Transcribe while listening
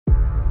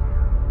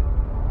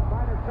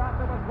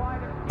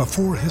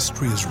Before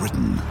history is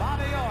written,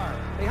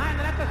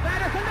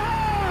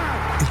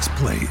 it's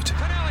played.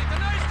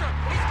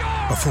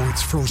 Before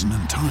it's frozen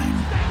in time,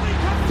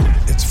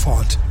 it's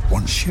fought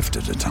one shift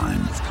at a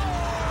time.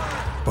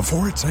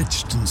 Before it's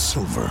etched in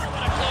silver,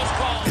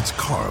 it's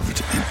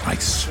carved in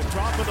ice.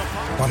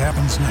 What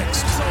happens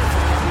next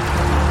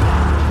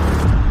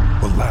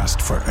will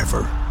last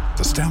forever.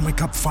 The Stanley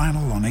Cup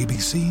Final on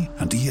ABC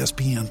and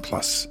ESPN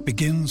Plus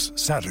begins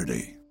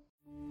Saturday.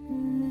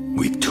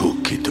 We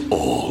took it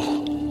all.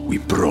 We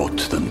brought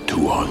them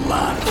to our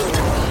land.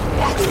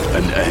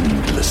 An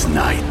endless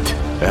night,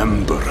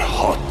 ember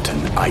hot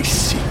and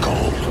icy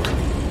cold.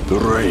 The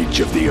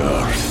rage of the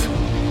earth.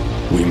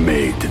 We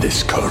made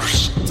this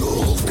curse.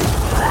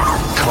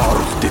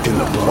 Carved it in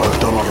the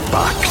blood on our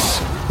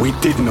backs. We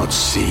did not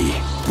see.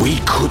 We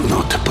could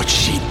not, but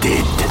she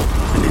did.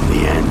 And in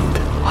the end...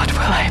 What will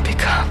I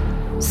become?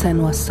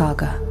 Senua's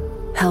Saga.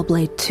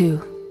 Hellblade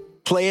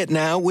 2. Play it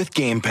now with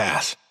Game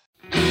Pass.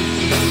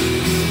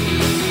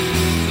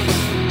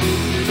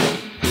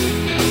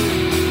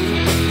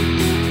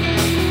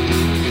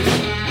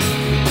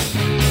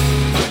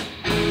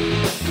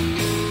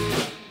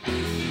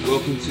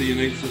 Welcome to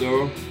United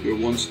Hour, your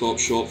one-stop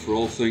shop for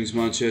all things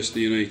Manchester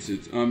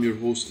United. I'm your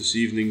host this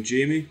evening,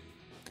 Jamie.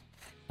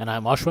 And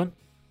I'm Ashwin.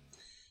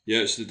 Yeah,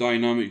 it's the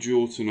dynamic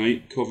duo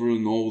tonight,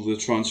 covering all the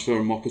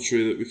transfer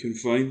muppetry that we can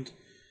find.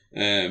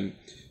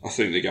 I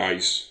think the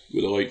guys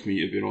would have liked me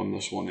to be on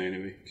this one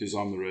anyway, because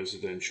I'm the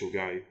residential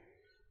guy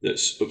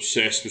that's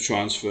obsessed with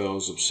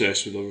transfers,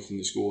 obsessed with everything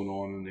that's going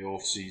on in the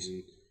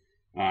off-season,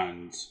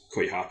 and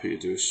quite happy to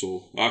do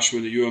so.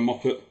 Ashwin, are you a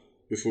muppet,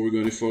 before we go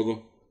any further?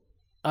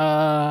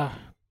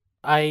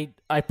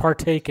 I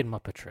partake in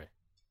muppetry.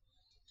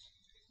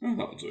 Oh,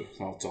 that'll do.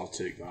 I'll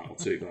take that. I'll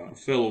take that.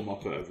 Fellow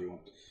muppet,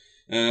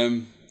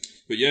 everyone.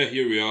 But yeah,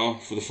 here we are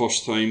for the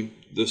first time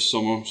this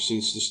summer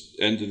since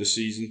the end of the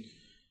season.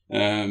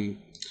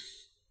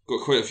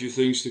 Got quite a few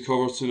things to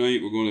cover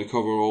tonight. We're going to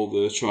cover all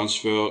the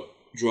transfer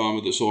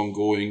drama that's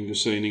ongoing, the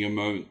signing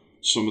amount,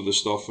 some of the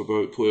stuff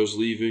about players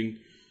leaving,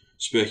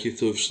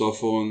 speculative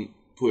stuff on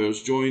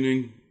players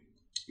joining.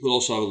 We'll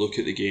also have a look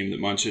at the game that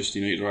Manchester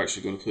United are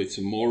actually going to play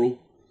tomorrow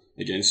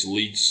against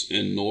Leeds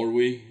in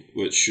Norway,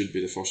 which should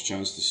be the first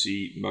chance to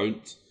see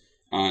Mount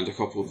and a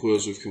couple of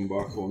players who've come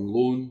back on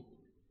loan.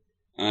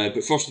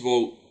 But first of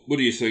all, what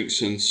do you think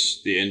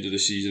since the end of the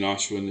season,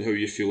 Ashwin? How are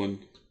you feeling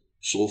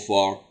so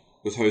far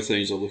with how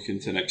things are looking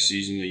to next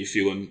season? Are you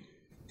feeling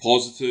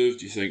positive?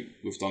 Do you think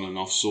we've done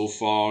enough so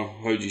far?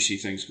 How do you see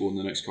things going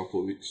the next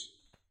couple of weeks?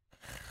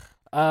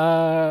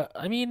 I'm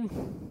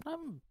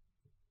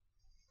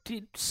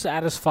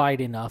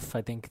satisfied enough.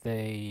 I think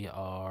they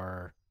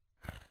are...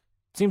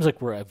 It seems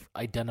like we've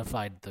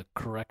identified the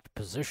correct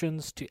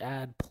positions to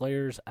add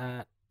players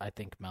at. I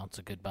think Mount's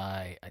a good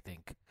buy. I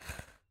think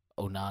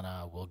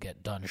Onana will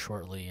get done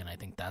shortly, and I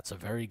think that's a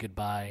very good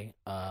buy.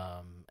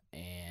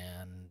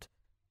 And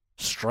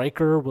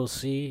striker, we'll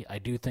see. I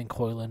do think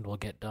Højlund will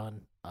get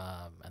done.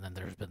 And then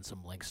there's been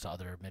some links to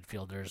other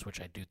midfielders, which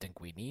I do think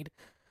we need.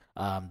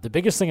 The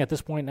biggest thing at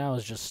this point now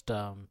is just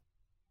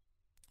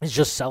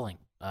selling.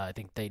 I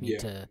think they need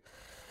to.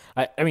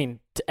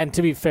 And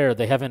to be fair,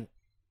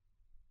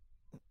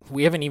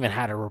 we haven't even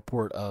had a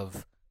report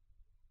of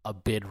a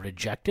bid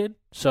rejected,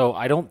 so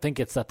I don't think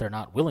it's that they're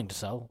not willing to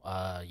sell.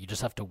 You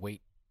just have to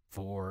wait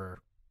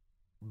for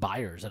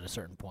buyers at a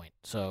certain point.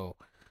 So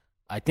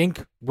I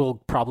think we'll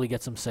probably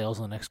get some sales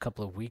in the next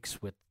couple of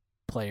weeks with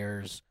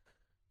players,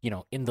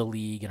 in the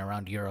league and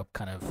around Europe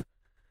kind of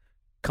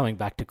coming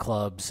back to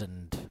clubs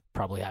and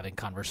probably having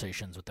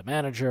conversations with the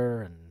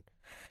manager and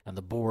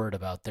the board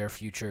about their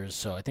futures.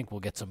 So I think we'll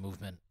get some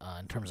movement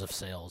in terms of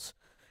sales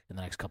in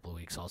the next couple of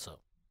weeks also.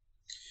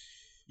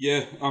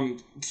 Yeah, I'm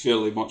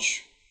fairly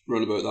much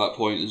right about that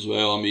point as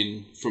well. I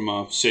mean, from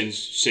a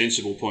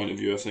sensible point of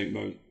view, I think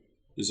Mount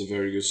is a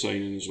very good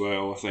signing as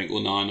well. I think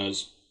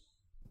Onana's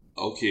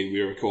okay.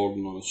 We're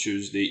recording on a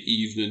Tuesday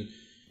evening.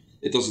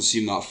 It doesn't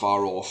seem that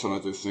far off, and I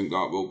do think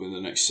that will be the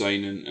next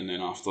signing. And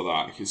then after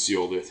that, I can see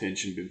all the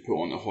attention being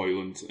put onto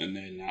Højlund, and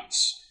then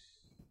that's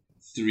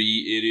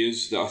 3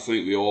 areas that I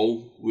think we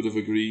all would have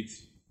agreed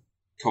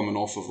coming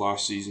off of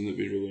last season that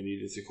we really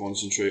needed to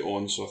concentrate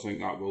on. So I think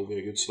that will be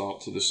a good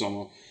start to the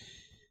summer.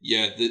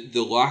 Yeah,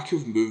 the lack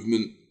of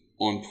movement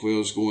on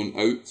players going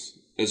out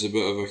is a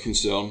bit of a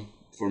concern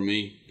for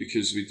me,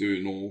 because we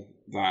do know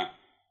that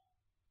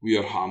we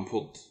are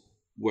hampered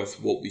with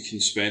what we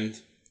can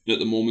spend at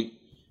the moment.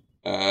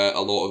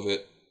 A lot of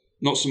it,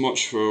 not so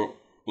much for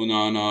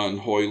Onana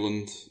and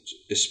Højlund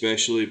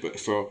especially, but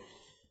for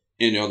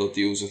any other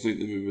deals I think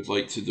that we would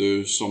like to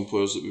do, some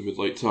players that we would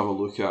like to have a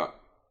look at,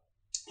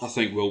 I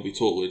think will be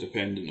totally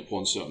dependent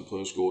upon certain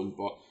players going.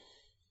 But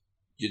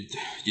you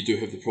do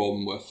have the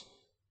problem with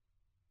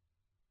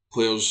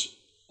players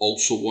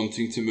also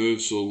wanting to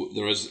move, so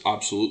there is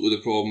absolutely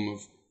the problem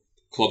of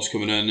clubs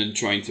coming in and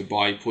trying to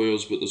buy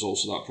players, but there's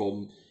also that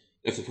problem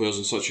if the player's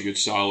on such a good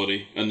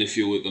salary and they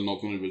feel like they're not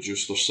going to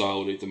reduce their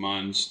salary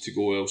demands to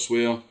go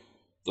elsewhere,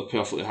 they're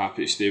perfectly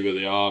happy to stay where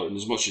they are. And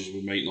as much as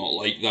we might not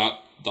like that,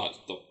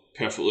 they're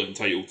perfectly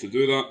entitled to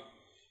do that.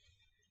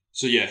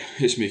 So yeah,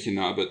 it's making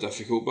that a bit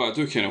difficult, but I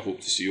do kind of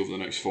hope to see over the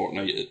next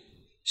fortnight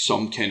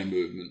some kind of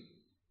movement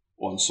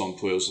on some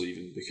players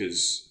leaving,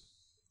 because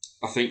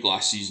I think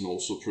last season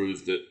also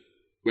proved that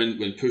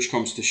when push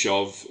comes to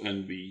shove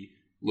and we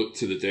look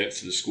to the depth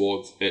of the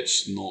squad,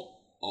 it's not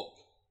up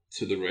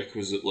to the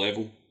requisite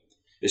level,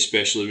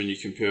 especially when you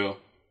compare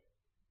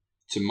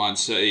to Man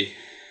City,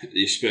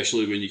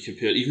 especially when you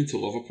compare even to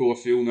Liverpool, I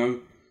feel now,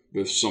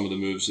 with some of the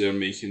moves they're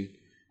making,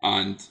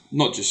 and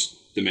not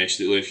just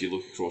domestically, if you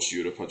look across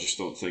Europe, I just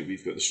don't think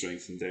we've got the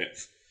strength and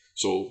depth.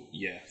 So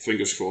yeah,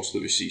 fingers crossed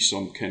that we see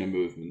some kind of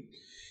movement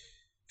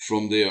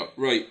from there.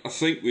 Right, I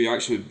think we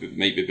actually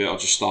might be better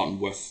just starting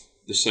with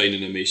the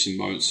signing of Mason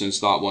Mount, since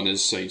that one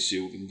is signed,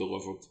 sealed and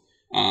delivered,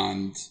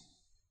 and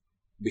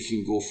we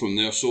can go from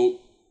there. So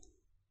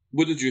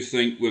what did you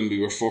think when we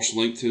were first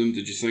linked to him?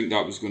 Did you think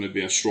that was going to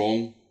be a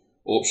strong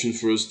option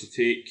for us to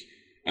take?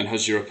 And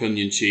has your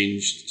opinion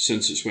changed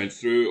since it's went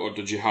through, or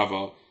did you have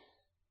a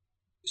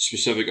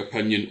specific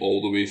opinion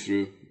all the way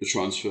through the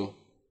transfer?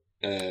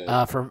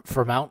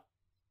 For Mount?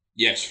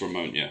 Yes, for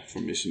Mount, yeah, for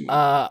Mason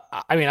Mount.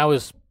 I mean, I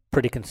was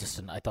pretty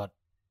consistent. I thought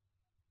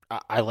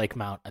I like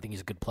Mount. I think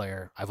he's a good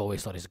player. I've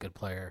always thought he's a good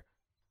player.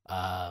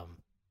 I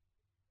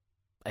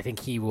think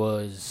he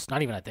was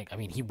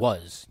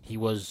he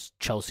was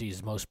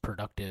Chelsea's most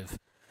productive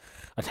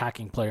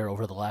attacking player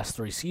over the last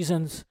 3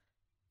 seasons,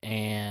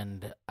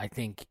 and I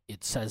think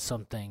it says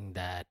something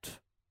that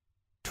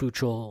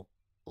Tuchel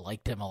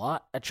liked him a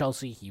lot at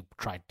Chelsea. He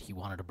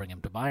wanted to bring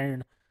him to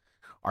Bayern.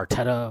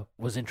 Arteta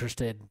was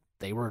interested.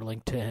 They were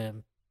linked to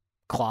him.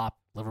 Klopp,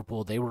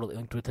 Liverpool, they were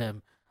linked with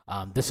him.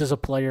 This is a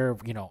player,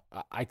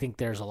 I think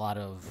there's a lot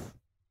of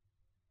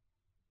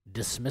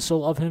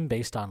dismissal of him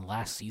based on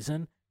last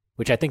season,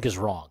 which I think is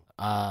wrong.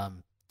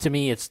 To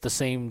me, it's the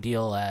same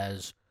deal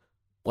as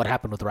what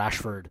happened with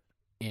Rashford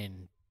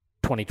in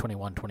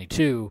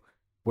 2021-22,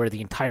 where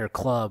the entire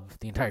club,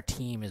 the entire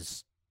team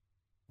is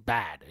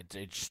bad.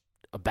 It's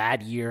a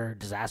bad year,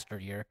 disaster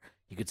year,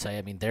 you could say.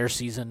 I mean, their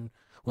season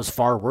was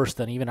far worse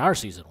than even our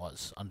season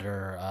was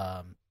under,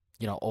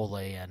 Ole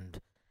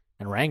and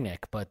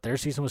Rangnick, but their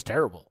season was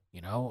terrible.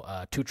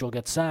 Tuchel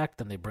gets sacked,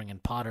 then they bring in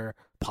Potter.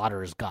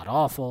 Potter is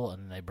god-awful,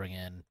 and they bring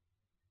in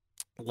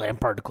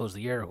Lampard to close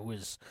the year, who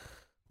is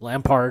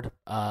Lampard.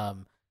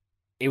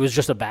 It was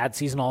just a bad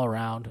season all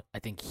around. I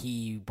think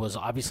he was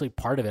obviously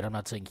part of it. I'm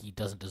not saying he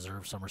doesn't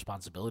deserve some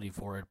responsibility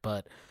for it,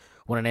 but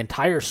when an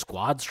entire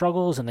squad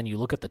struggles, and then you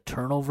look at the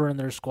turnover in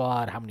their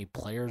squad, how many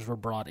players were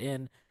brought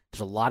in,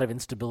 there's a lot of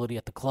instability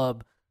at the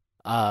club.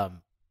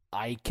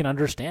 I can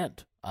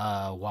understand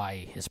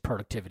why his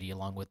productivity,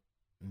 along with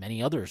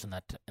many others in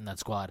that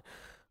squad,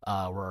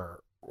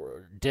 were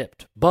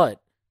dipped.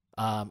 But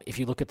if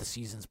you look at the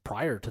seasons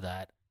prior to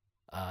that,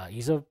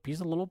 he's a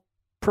little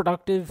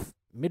productive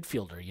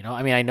midfielder.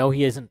 I mean, I know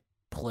he hasn't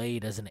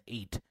played as an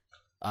 8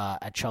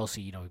 at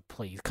Chelsea.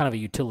 He's kind of a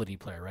utility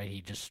player, right?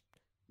 He just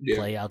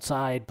play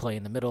outside, play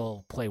in the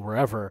middle, play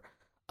wherever,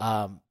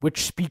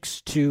 which speaks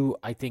to,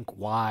 I think,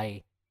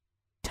 why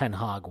Ten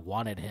Hag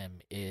wanted him.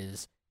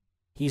 Is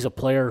he's a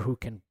player who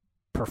can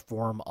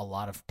perform a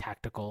lot of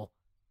tactical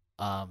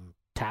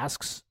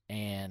tasks,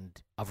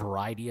 and a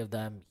variety of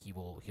them.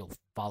 He'll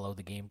follow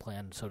the game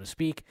plan, so to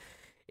speak,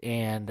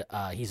 and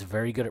he's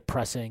very good at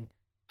pressing.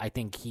 I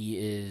think he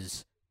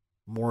is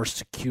more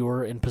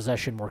secure in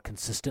possession, more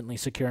consistently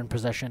secure in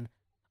possession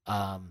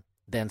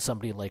than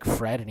somebody like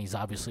Fred, and he's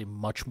obviously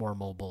much more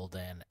mobile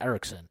than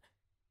Eriksen.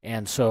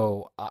 And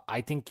so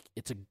I think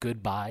it's a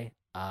good buy.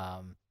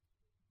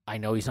 I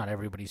know he's not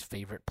everybody's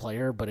favorite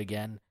player, but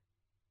again,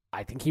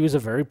 I think he was a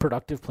very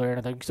productive player, and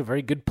I think he's a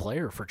very good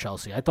player for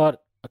Chelsea. I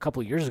thought a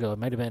couple of years ago, it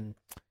might have been,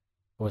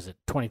 what was it,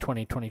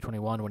 2020,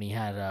 2021, when he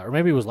had, or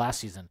maybe it was last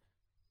season,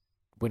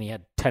 when he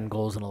had 10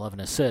 goals and 11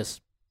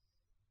 assists.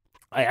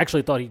 I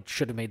actually thought he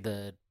should have made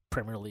the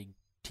Premier League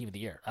Team of the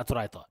Year. That's what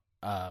I thought.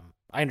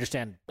 I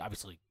understand,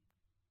 obviously,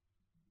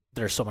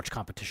 there's so much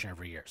competition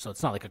every year, so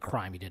it's not like a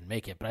crime he didn't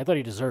make it, but I thought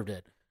he deserved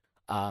it.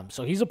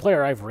 So he's a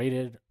player I've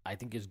rated, I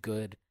think is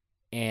good.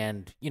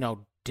 And,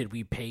 did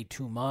we pay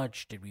too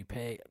much? Did we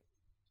pay?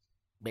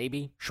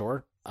 Maybe,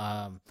 sure.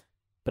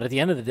 But at the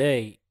end of the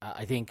day,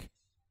 I think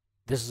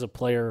this is a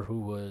player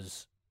who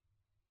was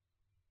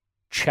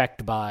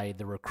checked by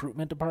the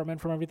recruitment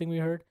department from everything we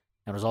heard,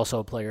 and was also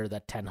a player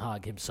that Ten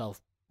Hag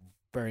himself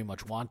very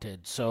much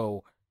wanted.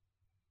 So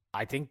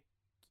I think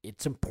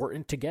it's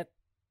important to get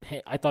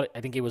him. I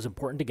think it was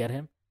important to get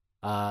him.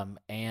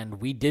 And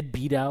we did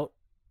beat out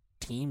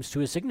teams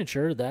to a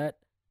signature that,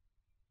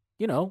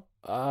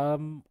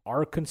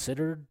 are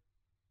considered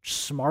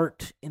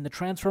smart in the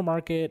transfer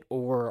market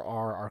or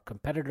are our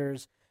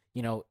competitors.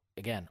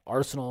 Again,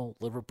 Arsenal,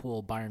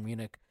 Liverpool, Bayern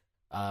Munich,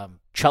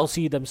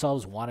 Chelsea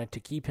themselves wanted to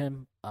keep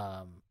him.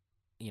 I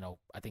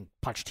think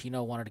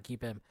Pochettino wanted to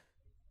keep him.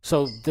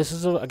 So this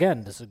is a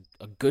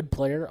good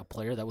player, a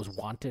player that was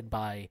wanted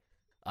by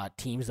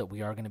teams that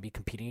we are going to be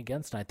competing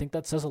against, and I think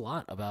that says a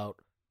lot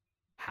about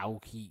how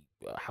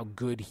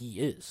good he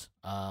is.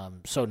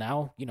 So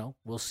now,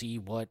 we'll see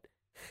what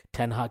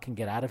Ten Hag can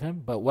get out of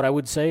him. But what I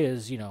would say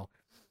is,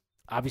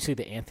 obviously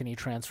the Anthony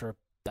transfer,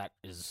 that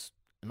is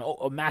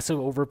a massive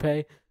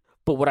overpay.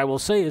 But what I will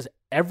say is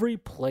every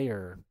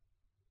player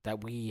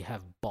that we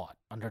have bought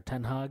under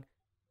Ten Hag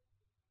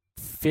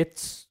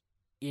fits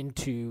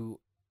into,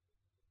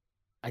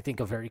 I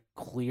think, a very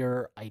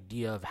clear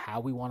idea of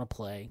how we want to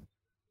play.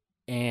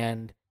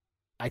 And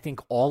I think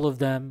all of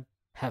them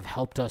have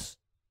helped us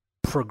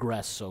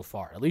progress so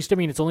far. At least,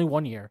 it's only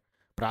 1 year,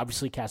 but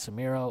obviously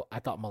Casemiro, I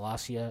thought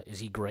Malacia, is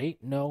he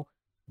great? No,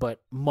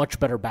 but much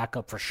better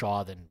backup for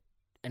Shaw than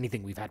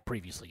anything we've had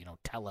previously.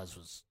 Tellez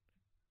was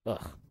an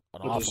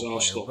awful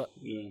player. But,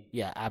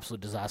 yeah,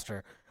 absolute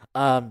disaster.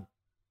 And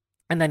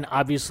then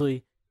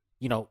obviously,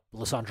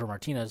 Lisandro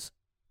Martinez,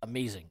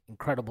 amazing,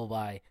 incredible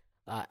buy.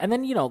 And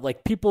then,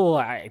 people,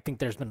 I think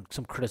there's been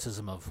some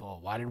criticism of,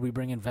 why did we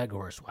bring in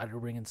Weghorst? Why did we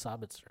bring in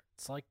Sabitzer?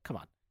 It's like, come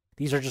on.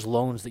 These are just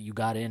loans that you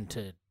got in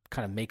to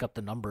kind of make up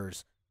the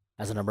numbers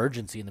as an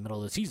emergency in the middle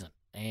of the season.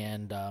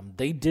 And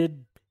they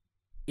did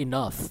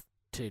enough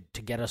to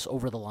get us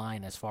over the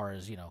line as far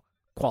as,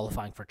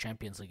 qualifying for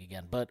Champions League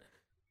again. But,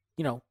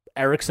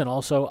 Eriksen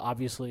also,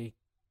 obviously,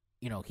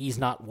 he's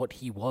not what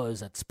he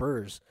was at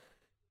Spurs.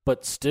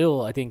 But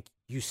still, I think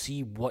you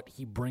see what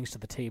he brings to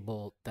the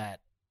table that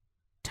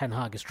Ten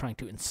Hag is trying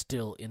to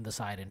instill in the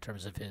side in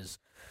terms of his,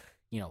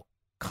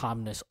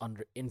 calmness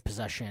in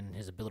possession,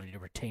 his ability to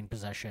retain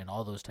possession,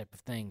 all those type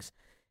of things.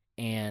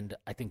 And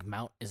I think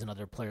Mount is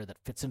another player that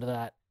fits into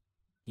that.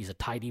 He's a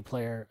tidy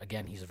player.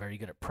 Again, he's very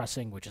good at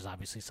pressing, which is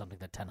obviously something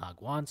that Ten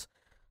Hag wants.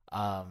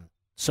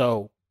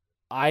 So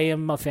I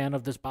am a fan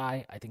of this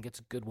buy. I think it's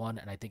a good one,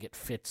 and I think it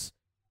fits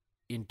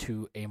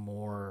into a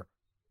more,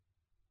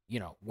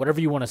 whatever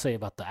you want to say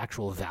about the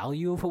actual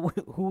value of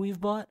who we've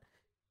bought.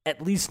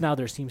 At least now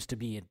there seems to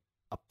be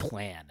a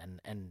plan,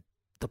 and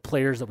the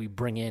players that we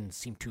bring in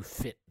seem to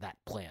fit that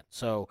plan.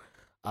 So,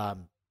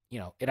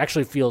 it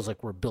actually feels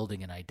like we're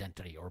building an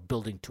identity or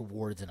building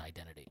towards an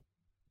identity.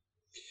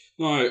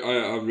 No,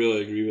 I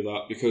really agree with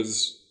that,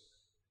 because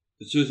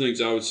the two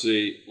things I would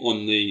say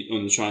on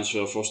the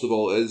transfer, first of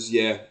all, is,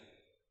 you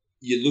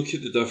look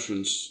at the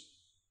difference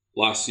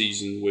last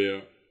season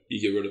where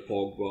you get rid of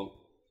Pogba,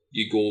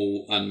 you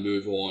go and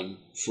move on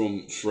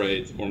from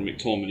Fred or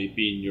McTominay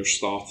being your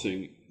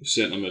starting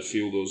centre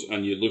midfielders,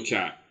 and you look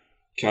at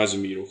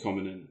Casemiro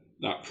coming in,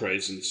 that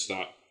presence,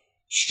 that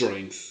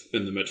strength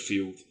in the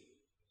midfield,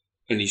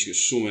 and he's got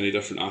so many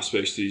different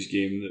aspects to his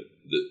game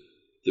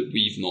that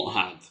we've not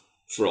had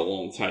for a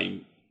long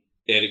time.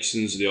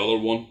 Eriksen's the other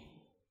one.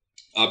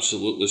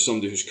 Absolutely,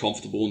 somebody who's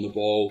comfortable in the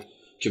ball,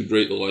 can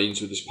break the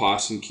lines with his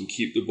passing, can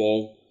keep the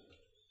ball.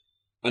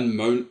 And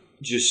Mount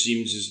just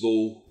seems as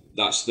though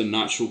that's the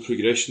natural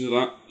progression of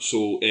that.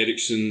 So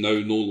Eriksen now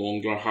no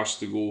longer has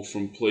to go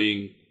from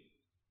playing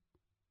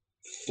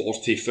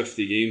 40,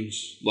 50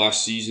 games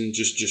last season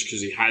just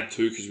because he had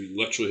to, because we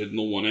literally had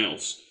no one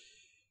else.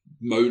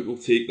 Mount will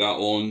take that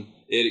on.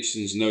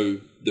 Eriksen's now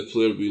the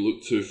player we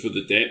look to for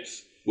the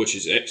depth, which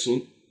is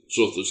excellent.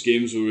 So if there's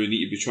games where we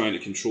need to be trying to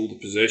control the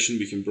possession,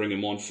 we can bring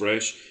him on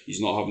fresh.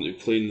 He's not having to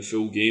play in the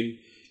full game.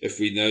 If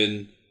we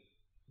then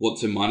want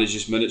to manage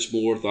his minutes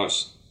more,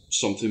 that's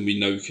something we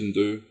now can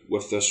do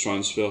with this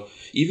transfer.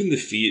 Even the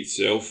fee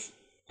itself,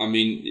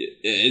 it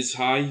is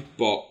high,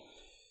 but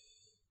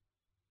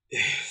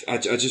I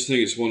just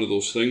think it's one of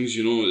those things,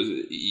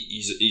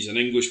 he's an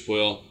English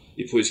player,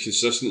 he plays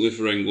consistently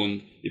for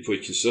England, he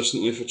played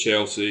consistently for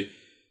Chelsea,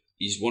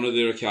 he's one of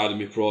their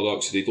academy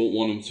products, they don't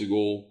want him to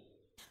go,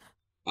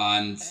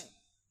 and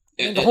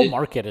the whole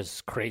market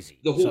is crazy.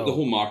 The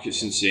whole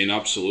market's insane,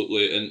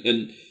 absolutely,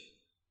 and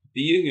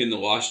being in the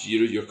last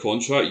year of your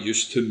contract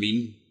used to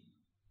mean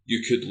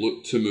you could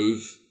look to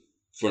move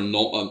for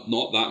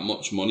not that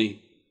much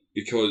money,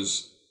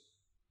 because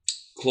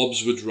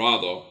clubs would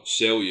rather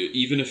sell you,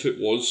 even if it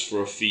was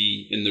for a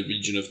fee in the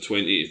region of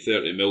 20 to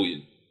 30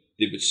 million,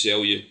 they would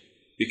sell you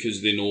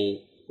because they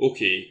know,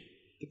 okay,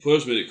 the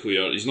player's made it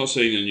clear, he's not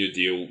signing a new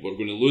deal, we're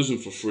going to lose him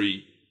for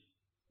free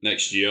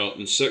next year.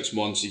 In 6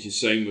 months, he can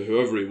sign with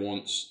whoever he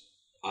wants,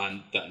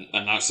 and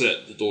that's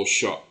it, the door's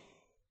shut.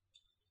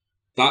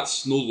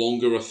 That's no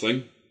longer a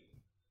thing.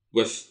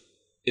 We can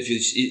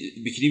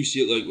even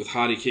see it like with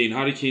Harry Kane.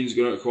 Harry Kane's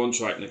going out of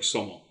contract next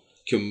summer.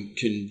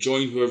 Can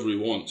join whoever he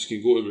wants.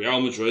 Can go to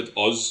Real Madrid,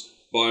 us,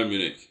 Bayern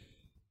Munich.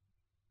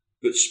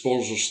 But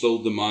Spurs are still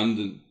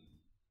demanding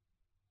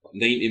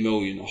 90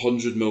 million,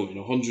 100 million,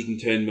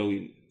 110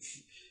 million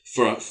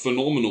for a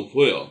phenomenal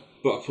player,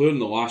 but a player in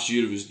the last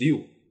year of his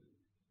deal.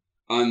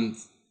 And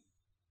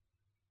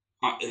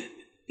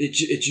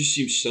it just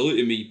seems silly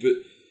to me.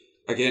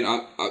 But again,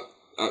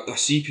 I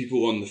see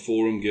people on the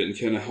forum getting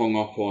kind of hung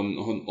up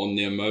on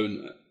the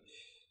amount.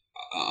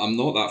 I'm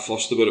not that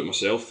fussed about it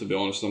myself, to be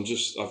honest. I've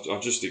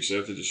just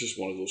accepted it's just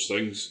one of those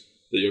things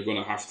that you're going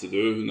to have to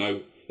do now,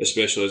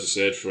 especially, as I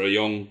said, for a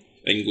young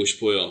English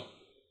player.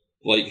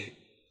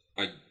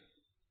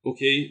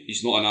 Okay,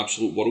 he's not an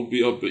absolute world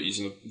beater, but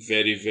he's a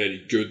very,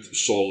 very good,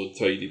 solid,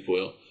 tidy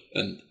player.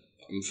 And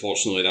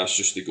unfortunately, that's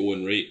just the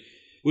going rate.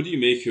 What do you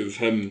make of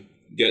him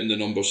getting the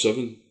number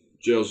 7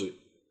 jersey?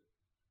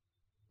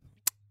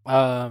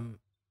 I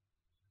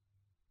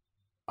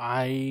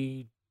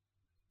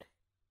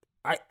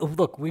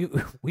look.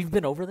 We've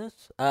been over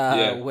this.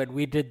 When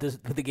we did this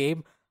with the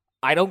game,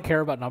 I don't care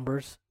about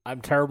numbers.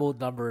 I'm terrible with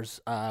numbers.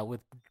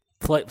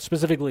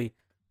 Specifically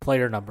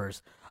player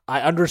numbers.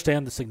 I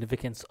understand the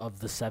significance of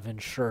the 7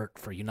 shirt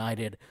for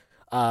United.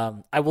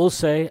 I will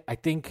say, I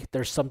think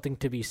there's something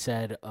to be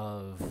said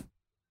of.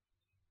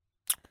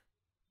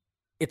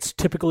 It's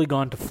typically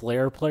gone to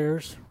flair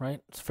players,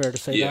 right? It's fair to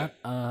say that.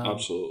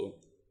 Absolutely.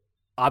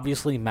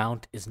 Obviously,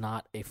 Mount is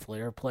not a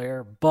flair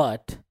player,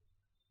 but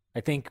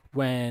I think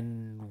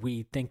when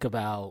we think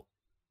about,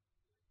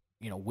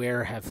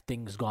 where have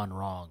things gone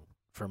wrong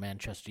for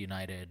Manchester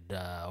United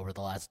over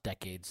the last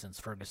decade since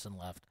Ferguson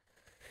left,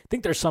 I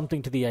think there's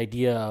something to the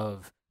idea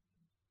of,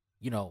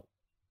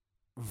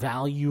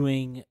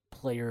 valuing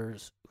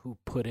players who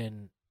put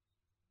in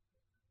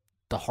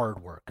the hard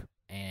work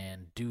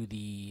and do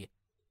the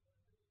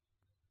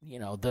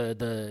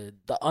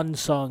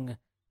unsung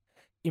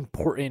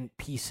important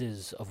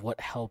pieces of what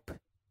help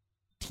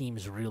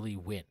teams really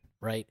win,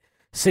 right?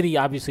 City,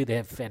 obviously, they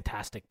have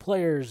fantastic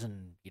players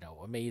and,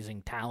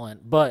 amazing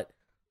talent, but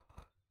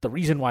the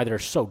reason why they're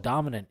so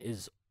dominant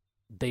is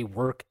they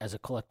work as a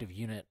collective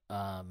unit.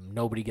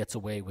 Nobody gets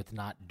away with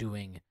not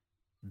doing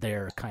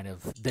their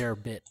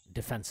bit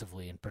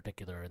defensively, in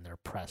particular, in their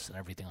press and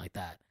everything like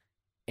that.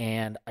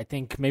 And I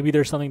think maybe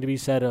there's something to be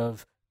said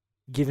of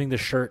giving the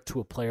shirt to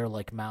a player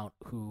like Mount,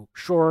 who,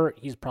 sure,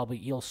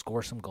 he'll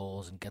score some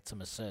goals and get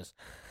some assists,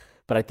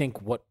 but I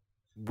think what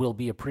will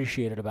be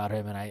appreciated about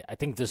him, and I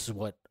think this is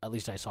what at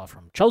least I saw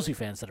from Chelsea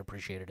fans that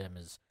appreciated him,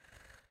 is,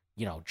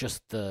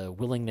 just the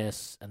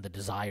willingness and the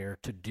desire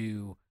to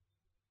do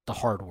the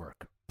hard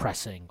work,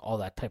 pressing, all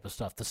that type of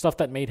stuff. The stuff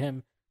that made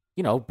him,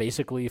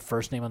 basically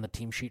first name on the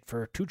team sheet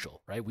for Tuchel,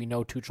 right? We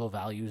know Tuchel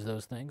values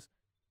those things,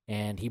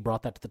 and he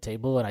brought that to the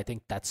table, and I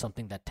think that's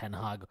something that Ten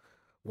Hag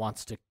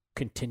wants to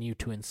continue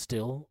to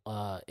instill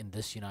in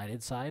this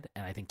United side,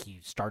 and I think he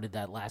started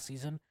that last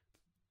season,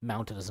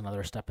 mounted as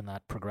another step in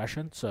that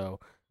progression. So,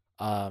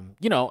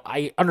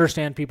 I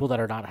understand people that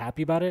are not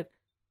happy about it,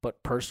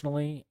 but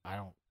personally, I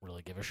don't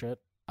really give a shit.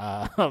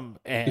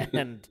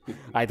 And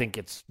I think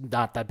it's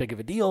not that big of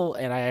a deal,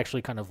 and I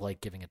actually kind of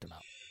like giving it to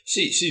Mount.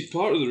 See,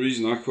 part of the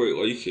reason I quite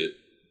like it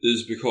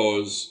is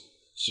because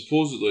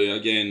supposedly,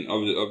 again, I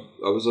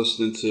was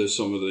listening to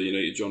some of the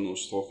United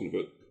journalists talking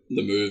about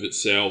the move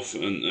itself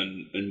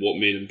and what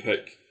made him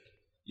pick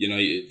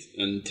United,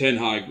 and Ten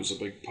Hag was a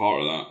big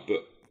part of that.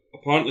 But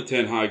apparently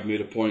Ten Hag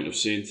made a point of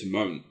saying to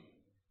Mount,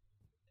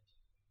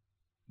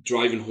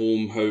 driving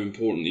home how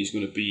important he's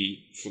going to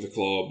be for the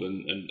club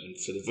and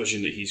for the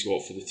vision that he's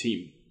got for the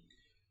team.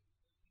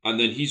 And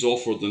then he's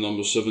offered the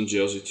number 7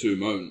 jersey to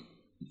Mount.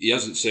 He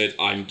hasn't said,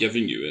 I'm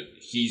giving you it.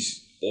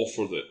 He's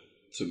offered it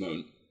to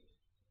Mount.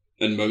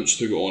 And Mount's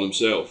took it on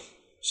himself,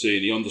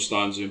 saying he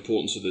understands the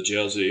importance of the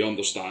jersey. He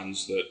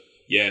understands that,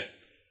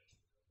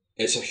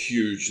 it's a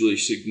hugely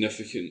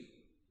significant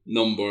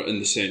number in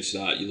the sense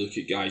that you look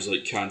at guys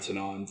like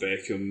Cantona and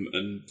Beckham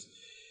and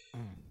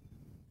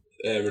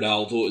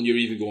Ronaldo, and you're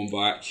even going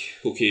back,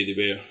 okay, they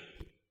were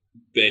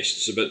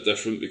Best's a bit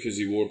different because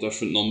he wore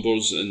different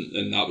numbers,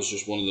 and that was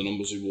just one of the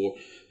numbers he wore.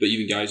 But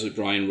even guys like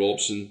Brian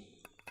Robson,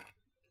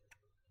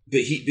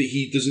 but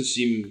he doesn't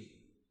seem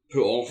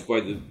put off by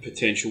the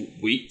potential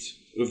weight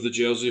of the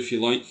jersey, if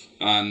you like,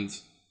 and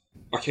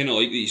I kind of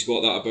like that he's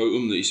got that about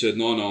him, that he said,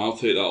 no, I'll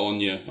take that on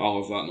you,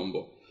 I'll have that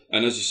number.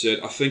 And as you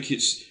said, I think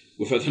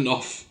we've had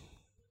enough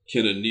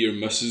kind of near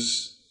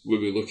misses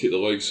when we look at the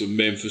likes of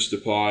Memphis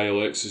Depay,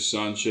 Alexis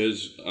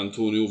Sanchez,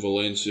 Antonio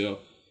Valencia,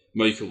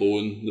 Michael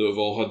Owen, that have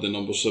all had the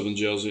number 7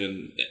 jersey,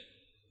 and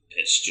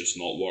it's just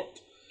not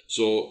worked.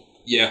 So,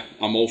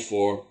 I'm all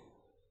for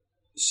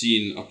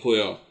seeing a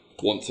player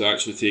want to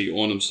actually take it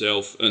on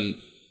himself and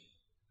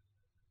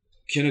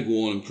kind of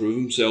go on and prove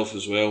himself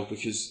as well,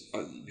 because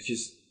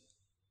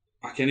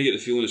I kind of get the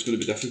feeling it's going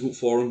to be difficult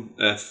for him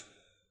if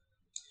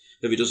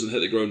he doesn't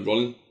hit the ground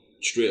running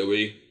straight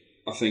away.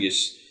 I think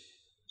it's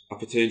a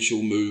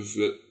potential move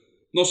that,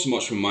 not so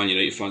much from Man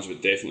United fans,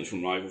 but definitely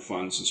from rival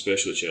fans, and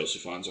especially Chelsea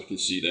fans, I can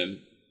see them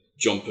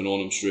jumping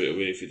on him straight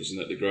away if he doesn't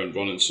hit the ground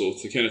running. So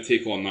to kind of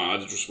take on that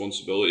added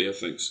responsibility, I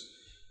think's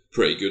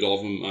pretty good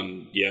of him,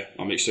 and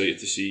I'm excited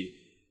to see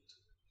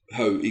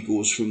how he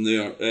goes from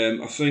there.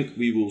 I think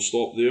we will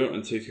stop there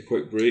and take a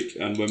quick break,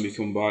 and when we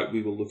come back,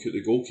 we will look at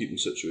the goalkeeping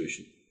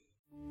situation.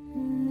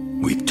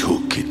 We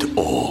took it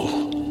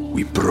all.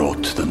 We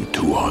brought them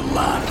to our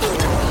land.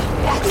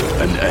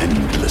 An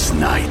endless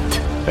night,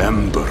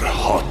 ember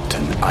hot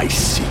and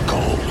icy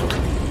cold.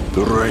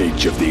 The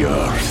rage of the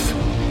earth.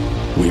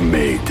 We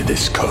made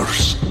this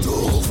curse.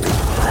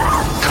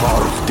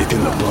 Carved it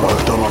in the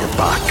blood on our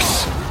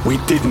backs. We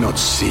did not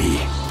see.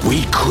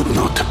 We could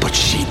not, but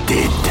she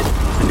did.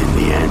 And in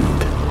the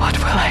end... What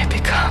will I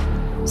become?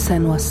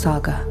 Senua's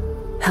Saga.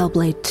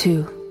 Hellblade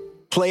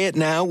 2. Play it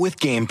now with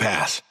Game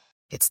Pass.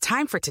 It's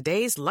time for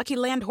today's Lucky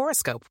Land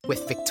horoscope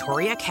with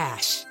Victoria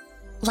Cash.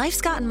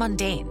 Life's gotten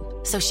mundane,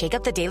 so shake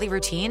up the daily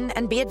routine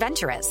and be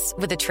adventurous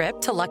with a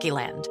trip to Lucky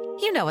Land.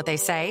 You know what they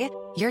say,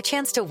 Your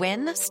chance to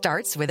win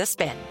starts with a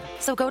spin.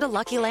 So go to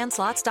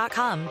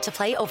LuckyLandSlots.com to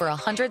play over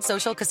 100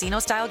 social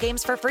casino-style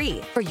games for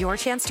free for your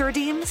chance to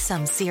redeem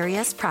some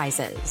serious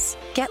prizes.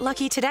 Get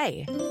lucky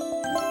today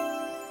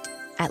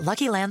at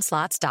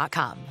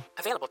LuckyLandSlots.com.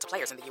 Available to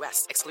players in the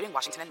U.S., excluding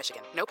Washington and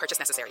Michigan. No purchase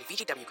necessary.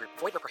 VGW Group.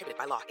 Void where prohibited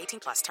by law.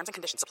 18+. Terms and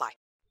conditions apply.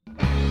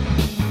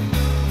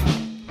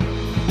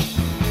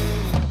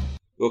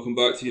 Welcome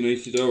back to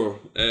United Hour.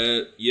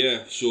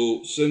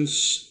 So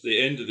since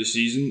the end of the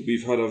season,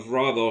 we've had a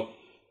rather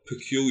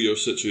peculiar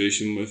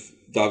situation with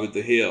David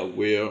De Gea,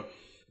 where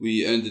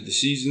we ended the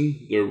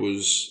season.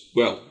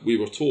 We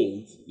were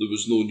told there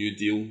was no new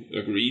deal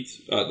agreed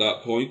at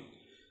that point,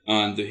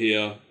 and De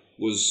Gea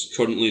was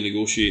currently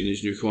negotiating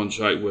his new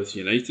contract with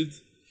United.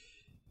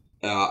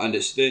 And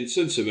it's then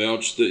since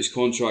emerged that his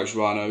contract's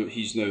ran out.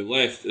 He's now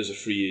left as a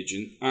free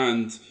agent,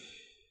 and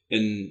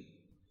in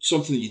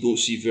something that you don't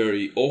see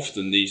very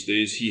often these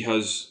days, he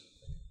has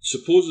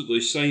supposedly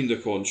signed a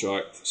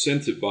contract,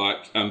 sent it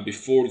back, and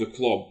before the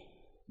club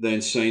then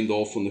signed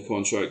off on the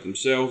contract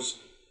themselves,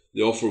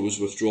 the offer was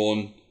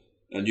withdrawn,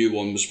 a new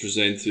one was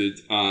presented,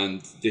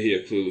 and De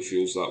Gea clearly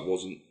feels that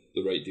wasn't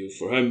the right deal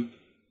for him,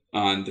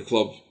 and the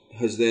club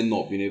has then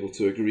not been able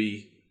to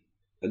agree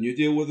a new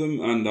deal with him,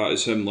 and that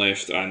is him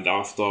left, and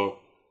after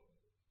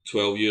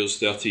 12 years,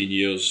 13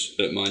 years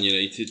at Man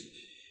United.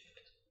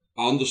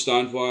 I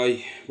understand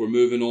why we're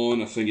moving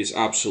on. I think it's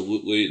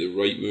absolutely the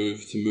right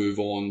move to move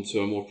on to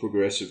a more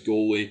progressive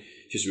goalie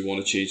because we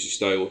want to change the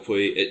style of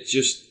play. It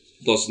just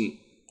doesn't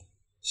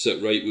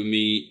sit right with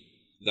me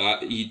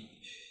that we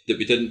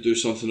didn't do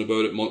something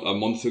about it a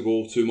month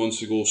ago, 2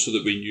 months ago, so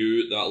that we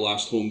knew that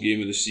last home game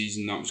of the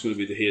season that was going to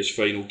be De Gea's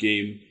final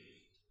game,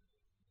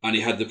 and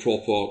he had the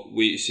proper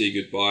way to say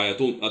goodbye. I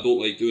don't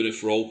like doing it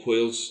for all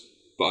players,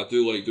 but I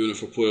do like doing it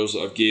for players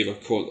that have gave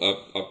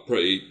a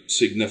pretty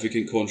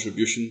significant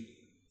contribution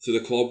to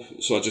the club.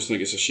 So I just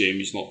think it's a shame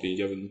he's not being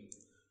given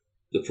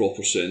the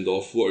proper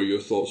send-off. What are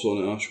your thoughts on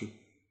it, Ashwin?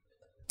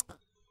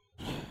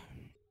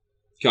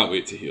 Can't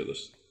wait to hear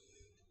this.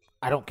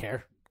 I don't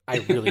care. I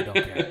really don't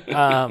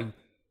care.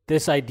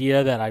 This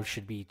idea that I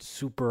should be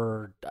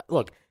super...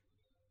 Look,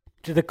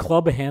 did the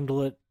club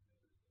handle it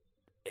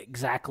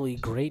exactly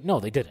great? No,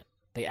 they didn't.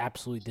 They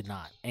absolutely did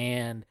not.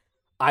 And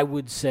I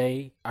would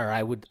say,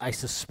 I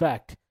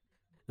suspect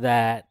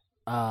that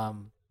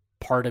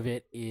part of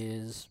it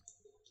is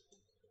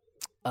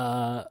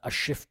a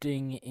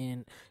shifting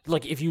in...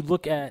 Like, if you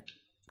look at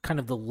kind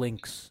of the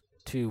links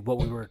to what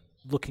we were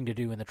looking to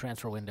do in the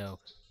transfer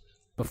window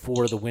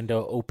before the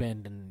window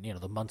opened and,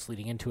 the months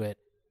leading into it,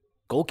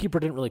 goalkeeper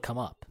didn't really come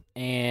up.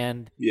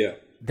 And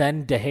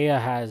then De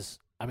Gea has,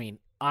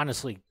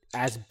 honestly,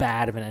 as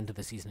bad of an end to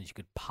the season as you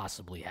could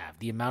possibly have.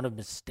 The amount of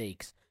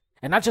mistakes,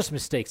 and not just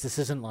mistakes, this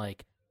isn't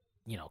like,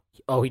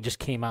 he just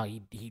came out,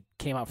 he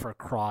came out for a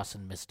cross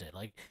and missed it.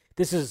 Like,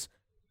 this is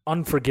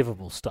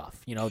unforgivable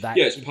stuff, that.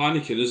 Yeah, it's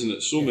panicking, isn't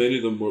it? So many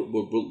of them were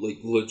like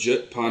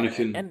legit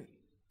panicking.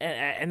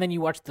 And then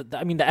you watch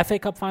the FA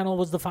Cup final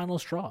was the final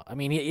straw.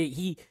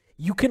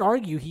 You can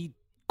argue he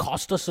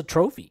cost us a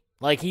trophy.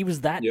 Like, he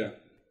was that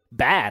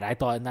bad, I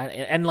thought, in that.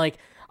 And like,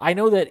 I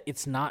know that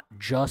it's not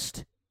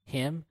just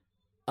him,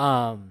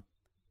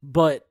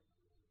 but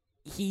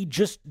he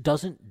just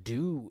doesn't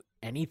do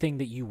anything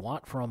that you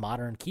want from a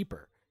modern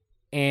keeper.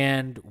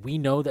 And we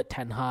know that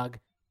Ten Hag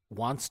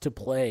wants to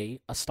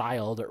play a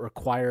style that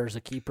requires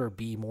a keeper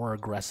be more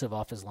aggressive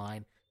off his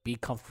line, be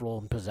comfortable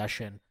in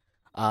possession.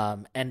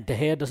 And De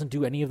Gea doesn't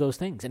do any of those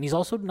things. And he's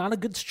also not a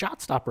good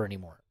shot stopper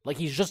anymore. Like,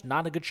 he's just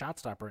not a good shot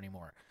stopper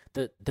anymore.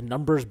 The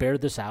numbers bear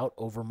this out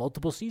over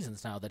multiple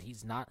seasons now that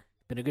he's not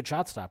been a good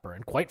shot stopper.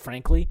 And quite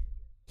frankly,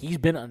 he's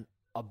been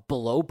a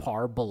below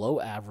par, below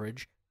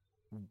average,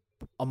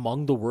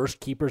 among the worst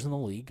keepers in the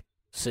league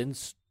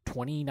since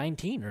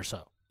 2019 or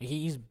so.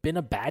 He's been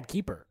a bad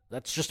keeper.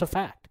 That's just a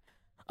fact.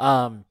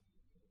 Do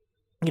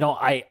you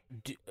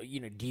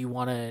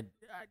want to?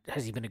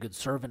 Has he been a good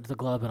servant to the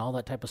club and all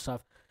that type of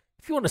stuff?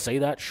 If you want to say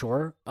that,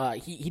 sure.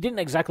 He didn't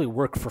exactly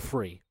work for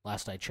free.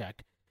 Last I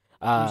checked,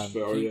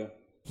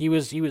 he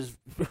was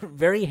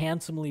very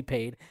handsomely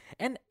paid.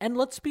 And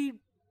let's be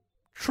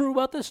true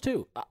about this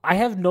too. I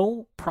have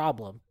no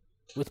problem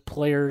with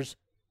players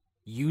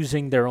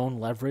using their own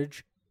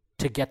leverage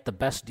to get the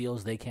best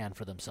deals they can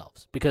for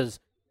themselves, because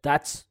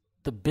that's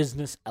the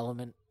business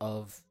element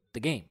of the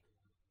game.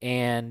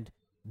 And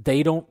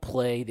their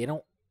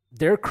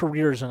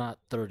careers are not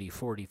 30,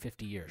 40,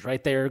 50 years,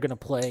 right? They're going to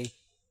play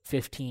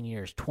 15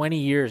 years, 20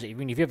 years.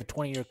 Even if you have a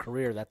 20-year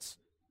career, that's,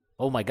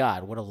 oh my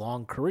God, what a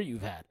long career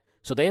you've had.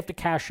 So they have to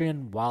cash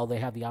in while they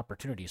have the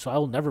opportunity. So I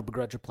will never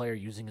begrudge a player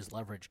using his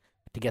leverage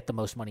to get the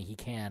most money he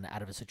can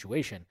out of a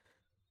situation.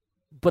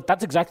 But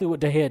that's exactly what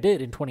De Gea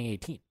did in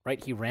 2018,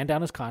 right? He ran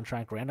down his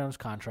contract.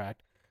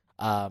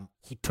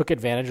 He took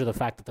advantage of the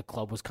fact that the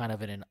club was kind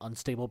of in an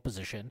unstable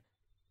position.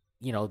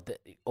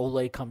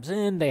 Ole comes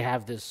in, they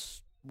have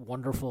this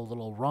wonderful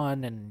little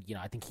run, and,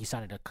 I think he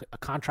signed a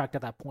contract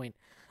at that point.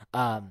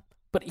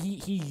 But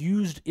he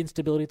used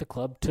instability at the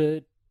club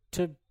to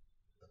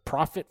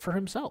profit for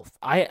himself.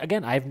 I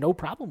have no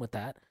problem with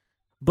that.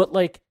 But,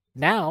 like,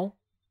 now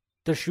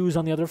the shoe's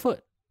on the other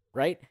foot,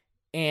 right?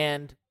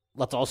 And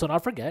let's also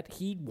not forget,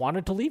 he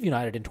wanted to leave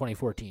United in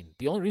 2014.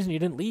 The only reason he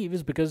didn't leave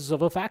is because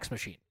of a fax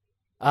machine.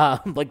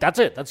 Like, that's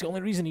it. That's the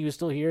only reason he was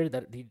still here,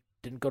 that he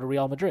didn't go to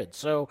Real Madrid.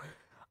 So,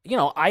 you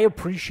know, I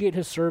appreciate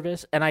his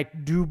service, and I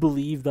do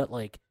believe that,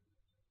 like,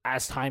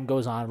 as time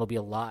goes on, it'll be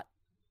a lot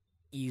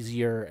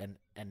easier and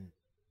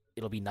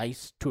it'll be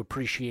nice to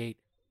appreciate,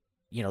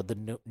 you know,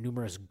 the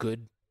numerous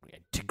good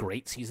to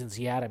great seasons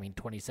he had. I mean,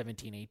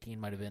 2017-18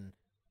 might have been,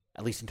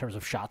 at least in terms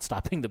of shot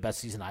stopping, the best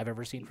season I've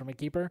ever seen from a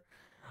keeper.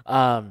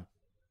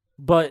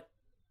 But,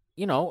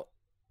 you know,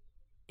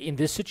 in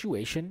this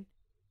situation,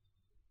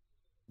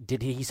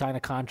 did he sign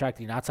a contract?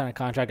 Did he not sign a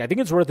contract? I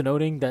think it's worth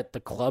noting that the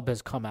club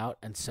has come out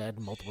and said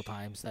multiple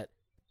times that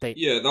that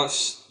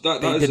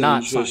is an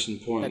interesting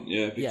point.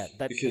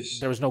 Because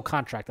there was no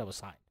contract that was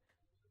signed.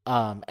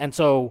 And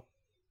so,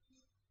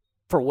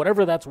 for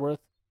whatever that's worth,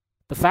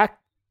 the fact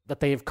that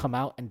they have come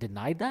out and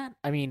denied that,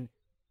 I mean,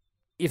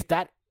 if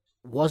that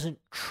wasn't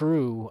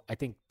true, I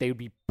think they would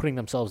be putting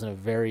themselves in a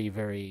very,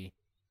 very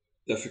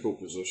difficult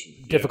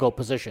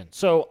position.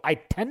 So I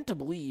tend to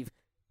believe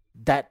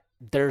that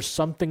there's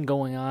something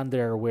going on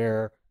there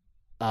where,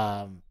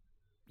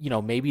 you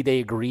know, maybe they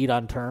agreed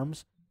on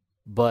terms,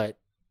 but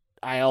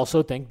I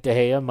also think De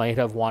Gea might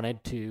have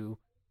wanted to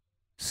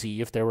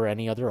see if there were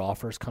any other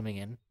offers coming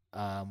in.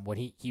 When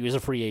he was a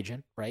free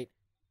agent, right?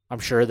 I'm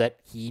sure that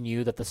he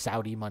knew that the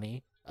Saudi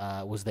money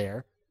was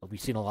there.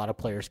 We've seen a lot of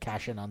players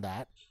cash in on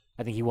that.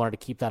 I think he wanted to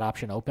keep that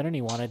option open, and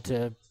he wanted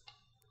to,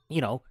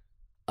 you know,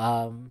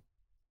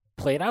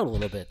 play it out a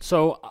little bit.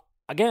 So,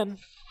 again,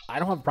 I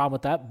don't have a problem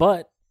with that,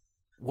 but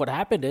what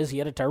happened is he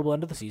had a terrible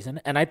end of the season,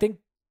 and I think,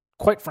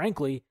 quite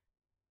frankly,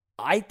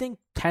 I think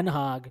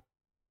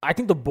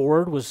the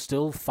board was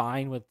still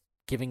fine with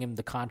giving him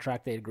the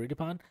contract they agreed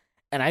upon,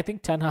 and I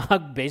think Ten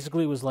Hag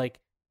basically was like,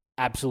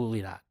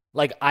 absolutely not.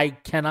 Like, I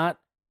cannot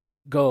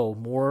go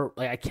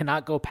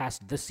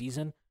past this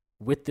season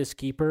with this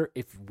keeper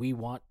if we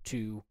want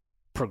to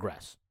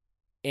progress.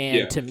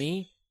 And to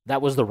me,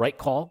 that was the right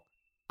call.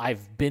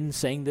 I've been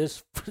saying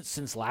this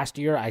since last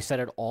year. I said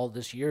it all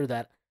this year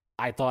that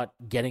I thought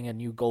getting a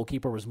new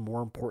goalkeeper was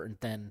more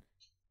important than,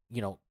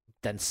 you know,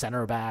 than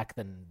center back,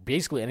 than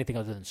basically anything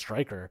other than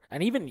striker.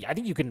 And even, I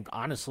think you can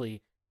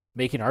honestly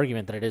make an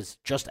argument that it is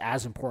just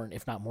as important,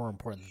 if not more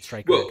important than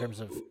striker in terms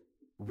of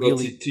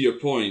really... Well, to your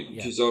point,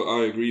 because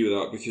I agree with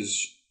that,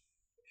 because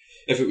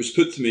if it was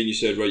put to me and you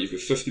said, right, you've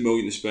got 50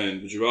 million to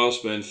spend, would you rather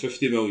spend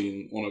 50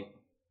 million on a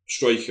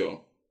striker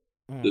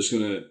that's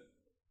going to,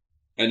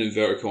 in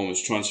inverted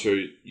commas, transfer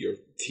your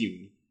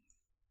team,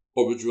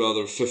 or would you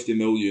rather 50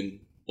 million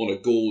on a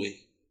goalie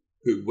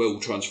who will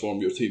transform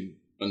your team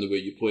and the way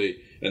you play?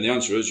 And the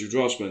answer is you'd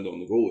rather spend it on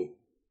the goalie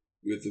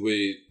with the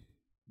way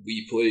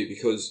we play,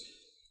 because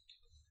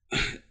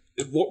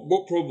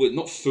what probably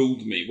not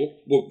fooled me,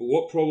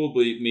 what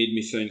probably made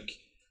me think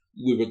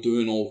we were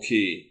doing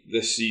okay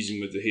this season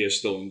with De Gea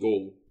still in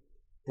goal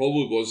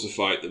probably was the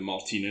fact that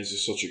Martinez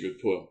is such a good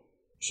player.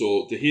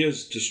 So De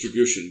Gea's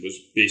distribution was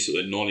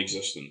basically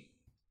non-existent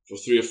for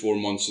 3 or 4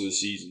 months of the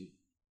season,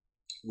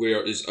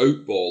 where his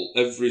out ball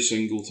every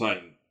single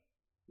time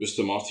was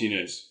to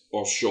Martinez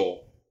or Shaw,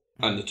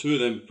 and the two of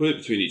them play it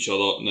between each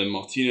other, and then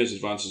Martinez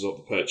advances up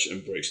the pitch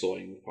and breaks the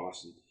line with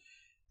passing.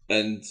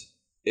 And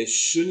as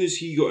soon as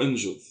he got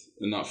injured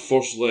in that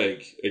first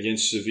leg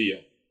against Sevilla,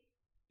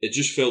 it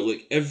just felt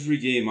like every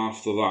game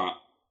after that,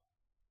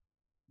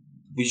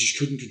 we just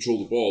couldn't control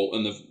the ball,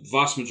 and the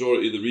vast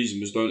majority of the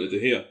reason was down to De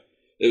Gea.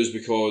 It was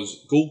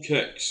because goal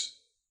kicks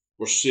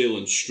were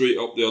sailing straight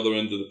up the other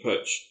end of the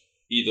pitch,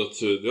 either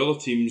to the other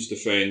team's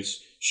defence,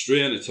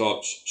 straight into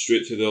touch,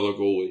 straight to the other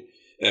goalie.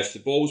 If the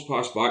ball was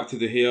passed back to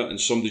De Gea and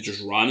somebody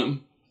just ran at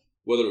him,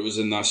 whether it was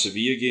in that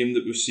Sevilla game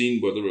that we've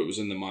seen, whether it was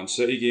in the Man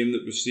City game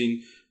that we've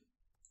seen,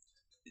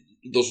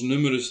 there's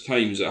numerous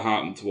times it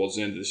happened towards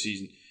the end of the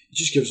season. He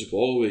just gives the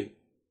ball away.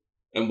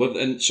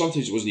 And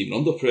sometimes it wasn't even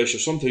under pressure.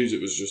 Sometimes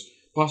it was just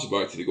pass it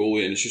back to the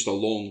goalie and it's just a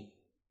long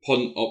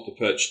punt up the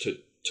pitch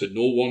to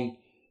no one,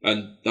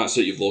 and that's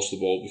it, you've lost the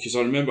ball. Because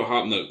I remember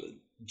happening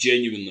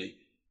genuinely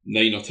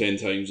 9 or 10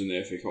 times in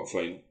the FA Cup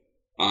final.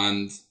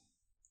 And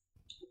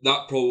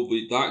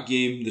that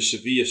game, the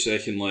Sevilla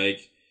second leg,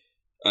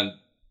 and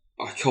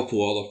a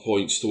couple other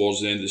points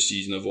towards the end of the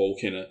season have all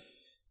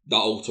that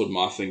altered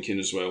my thinking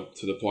as well,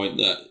 to the point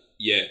that,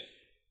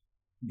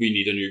 we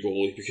need a new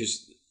goalie,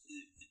 because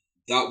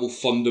that will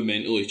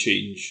fundamentally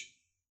change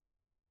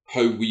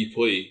how we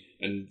play,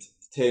 and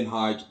Ten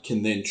Hag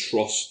can then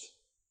trust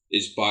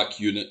his back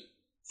unit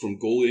from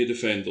goalie to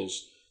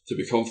defenders to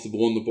be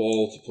comfortable on the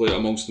ball, to play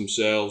amongst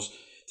themselves,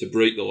 to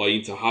break the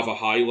line, to have a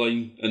high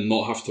line and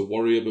not have to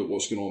worry about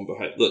what's going on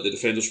behind. Like, the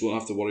defenders won't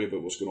have to worry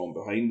about what's going on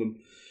behind them.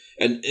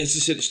 And as I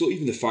said, it's not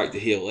even the fact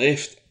that he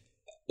left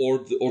or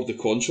the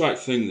contract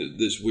thing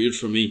that's weird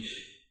for me.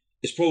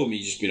 It's probably me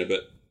just being a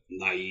bit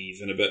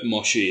naive and a bit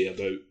mushy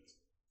about.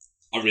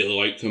 I really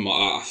liked him.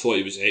 I thought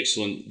he was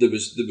excellent. There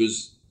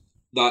was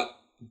that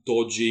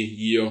dodgy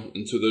year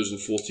in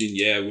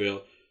 2014, where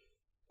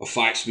a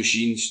fax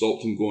machine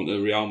stopped him going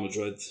to Real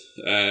Madrid.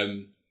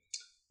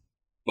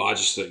 But I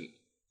just think,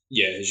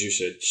 yeah, as you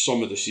said,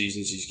 some of the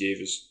seasons he's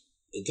gave us,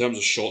 in terms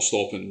of shot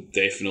stopping,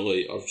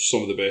 definitely are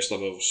some of the best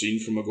I've ever seen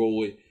from a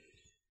goalie.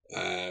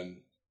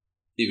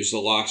 He was the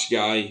last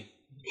guy,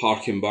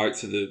 harking back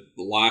to the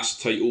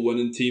last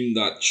title-winning team.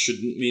 That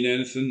shouldn't mean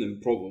anything,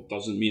 and probably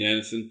doesn't mean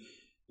anything,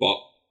 but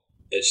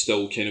it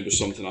still kind of was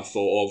something I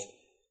thought of.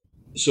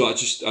 So I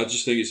just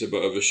think it's a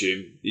bit of a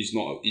shame he's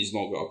not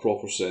got a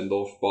proper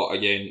send-off. But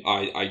again,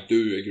 I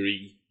do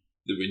agree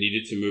that we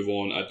needed to move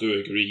on. I do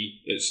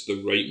agree it's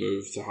the right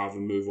move to have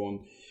him move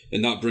on.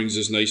 And that brings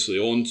us nicely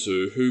on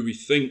to who we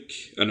think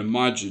and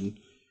imagine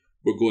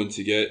we're going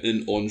to get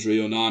in Andre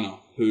Onana,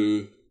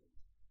 who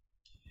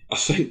I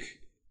think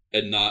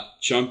in that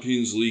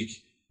Champions League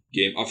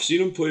game, I've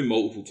seen him play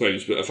multiple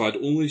times, but if I'd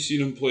only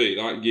seen him play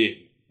that game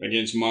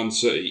against Man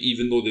City,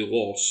 even though they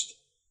lost,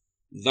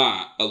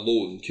 that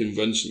alone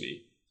convinced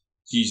me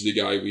he's the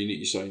guy we need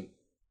to sign.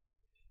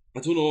 I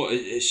don't know,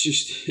 it's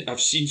just,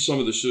 I've seen some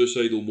of the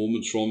suicidal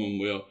moments from him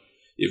where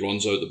he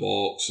runs out the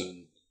box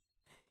and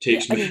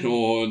takes men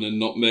on and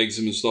nutmegs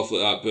him and stuff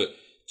like that, but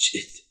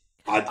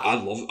I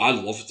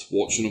loved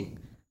watching him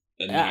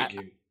in that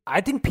game.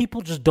 I think people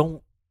just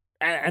don't,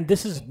 and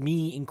this is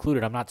me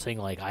included, I'm not saying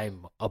like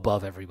I'm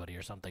above everybody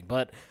or something,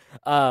 but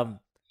I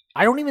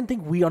don't even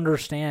think we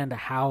understand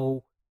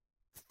how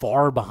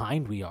far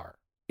behind we are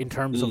in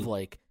terms of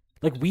like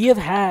we have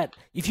had,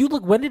 if you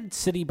look, when did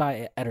City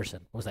buy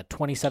Ederson? Was that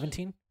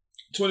 2017?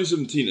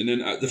 2017, and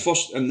then at the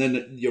first, and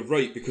then you're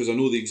right, because I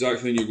know the exact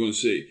thing you're going to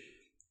say.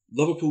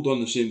 Liverpool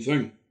done the same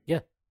thing.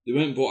 Yeah. They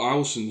went and bought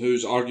Alisson,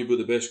 who's arguably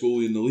the best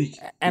goalie in the league,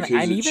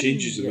 because it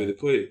changes the way they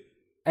play.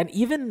 And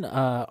even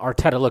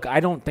Arteta, look, I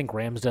don't think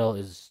Ramsdale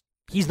is,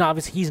 he's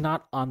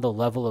not on the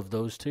level of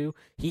those two,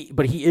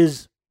 but he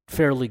is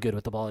fairly good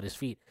with the ball at his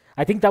feet.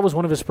 I think that was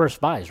one of his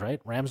first buys,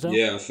 right, Ramsdale?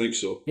 Yeah, I think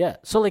so. Yeah,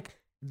 so like,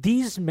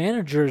 these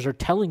managers are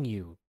telling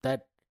you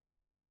that,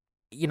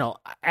 you know,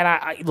 and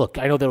I look,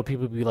 I know there will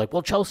people be like,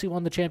 well, Chelsea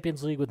won the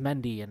Champions League with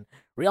Mendy, and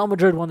Real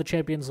Madrid won the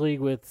Champions League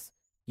with,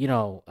 you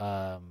know,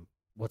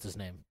 what's his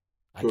name?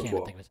 Courtois. I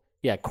can't think of it.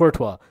 Yeah,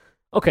 Courtois.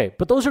 Okay,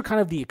 but those are kind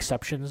of the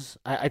exceptions.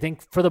 I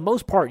think for the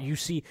most part, you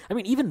see, I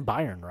mean, even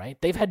Bayern, right?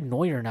 They've had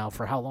Neuer now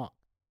for how long,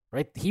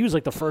 right? He was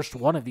like the first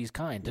one of these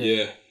kind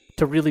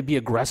to really be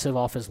aggressive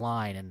off his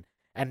line.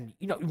 And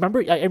you know,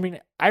 remember,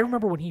 I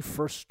remember when he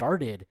first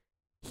started,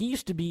 he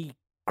used to be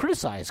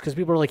criticized because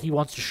people were like, he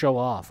wants to show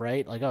off,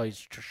 right? Like, oh,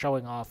 he's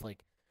showing off, like,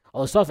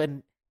 all this stuff.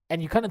 And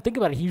you kind of think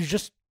about it, he was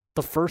just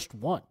the first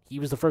one. He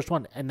was the first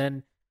one. And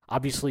then,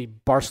 obviously,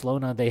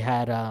 Barcelona, they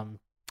had,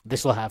 they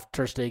still have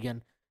Ter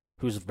Stegen,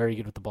 who's very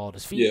good with the ball at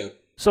his feet. Yeah.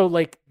 So,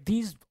 like,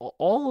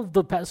 all of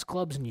the best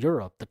clubs in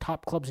Europe, the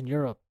top clubs in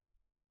Europe,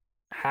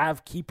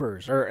 have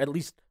keepers, or at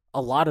least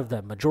a lot of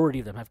them, majority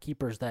of them have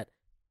keepers that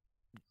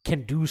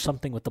can do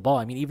something with the ball.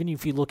 I mean, even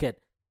if you look at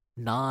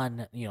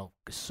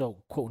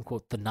so quote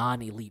unquote the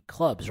non-elite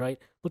clubs, right?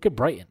 Look at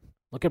Brighton,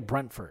 look at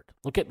Brentford,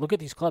 look at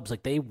these clubs.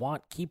 Like, they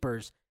want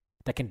keepers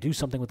that can do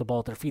something with the ball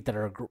at their feet, that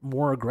are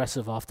more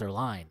aggressive off their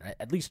line,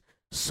 at least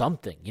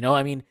something. You know,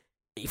 I mean,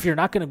 if you're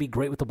not going to be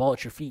great with the ball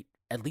at your feet,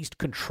 at least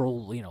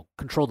control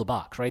the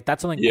box, right?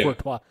 That's something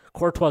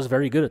Courtois is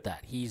very good at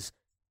that. He's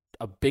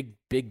a big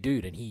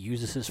dude, and he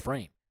uses his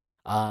frame.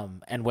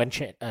 And when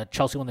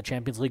Chelsea won the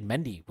Champions League,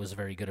 Mendy was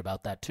very good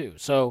about that too.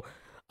 So,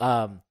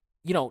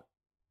 you know,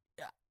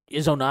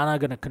 is Onana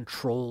going to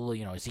control,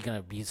 you know, is he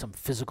going to be some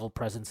physical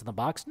presence in the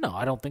box? No,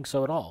 I don't think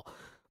so at all.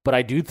 But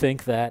I do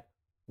think that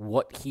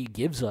what he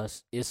gives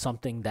us is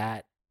something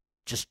that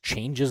just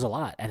changes a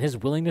lot. And his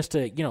willingness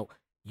to, you know,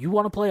 you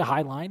want to play a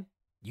high line,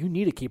 you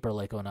need a keeper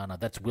like Onana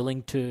that's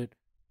willing to,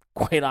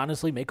 quite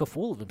honestly, make a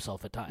fool of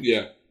himself at times.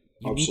 Yeah,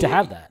 you need to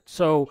have that.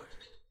 So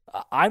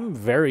I'm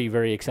very,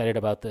 very excited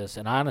about this.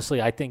 And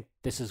honestly, I think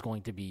this has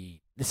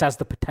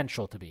the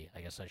potential to be,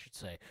 I guess I should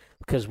say,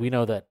 because we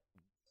know that,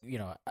 you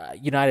know,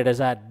 United has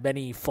had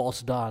many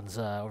false dawns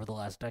over the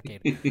last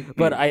decade.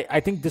 But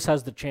I think this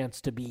has the chance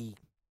to be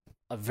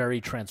a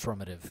very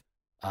transformative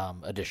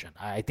addition.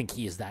 I think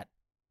he is that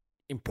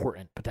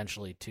important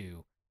potentially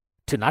to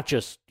not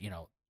just, you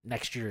know,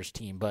 next year's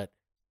team, but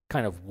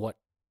kind of what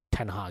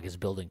Ten Hag is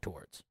building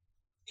towards.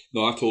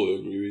 No, I totally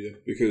agree with you,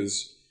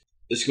 because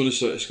it's going to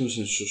sound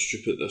so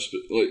stupid, this,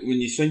 but like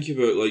when you think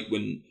about like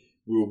when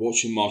we were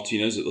watching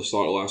Martinez at the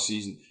start of last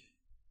season,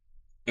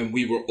 and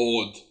we were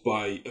awed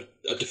by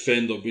a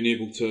defender being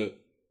able to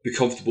be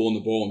comfortable on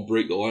the ball and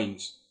break the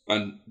lines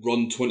and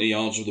run 20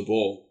 yards of the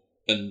ball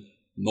and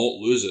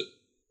not lose it,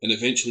 and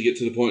eventually get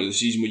to the point of the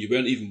season where you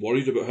weren't even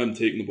worried about him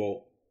taking the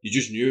ball. You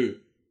just knew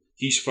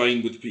he's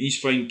fine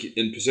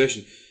in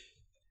possession.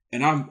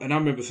 And I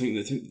remember thinking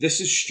that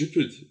this is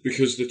stupid,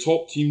 because the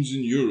top teams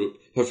in Europe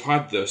have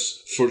had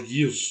this for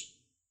years,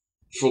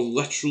 for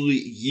literally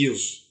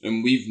years,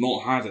 and we've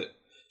not had it.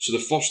 So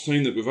the first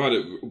time that we've had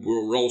it,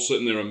 we're all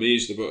sitting there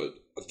amazed about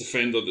a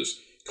defender that's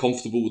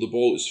comfortable with the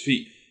ball at his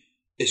feet.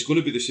 It's going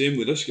to be the same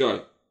with this guy.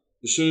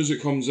 As soon as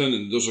it comes in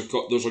and there's a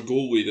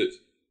goalie that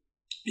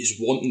is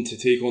wanting to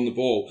take on the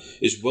ball,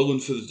 is willing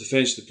for the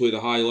defence to play the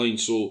high line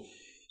so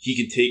he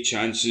can take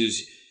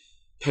chances,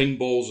 ping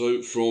balls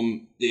out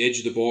from the edge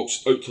of the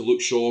box out to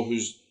Luke Shaw,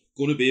 who's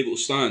going to be able to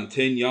stand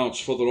 10 yards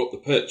further up the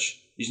pitch.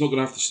 He's not going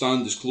to have to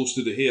stand as close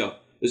to the hair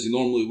as he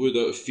normally would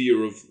out of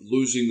fear of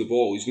losing the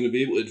ball. He's going to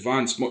be able to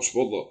advance much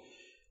further.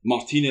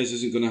 Martinez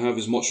isn't going to have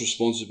as much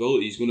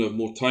responsibility. He's going to have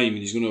more time and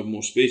he's going to have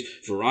more space.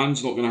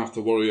 Varane's not going to have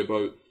to worry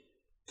about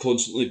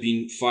constantly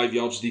being 5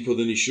 yards deeper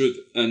than he should.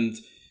 And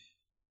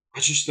I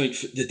just think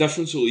the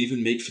difference will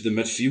even make for the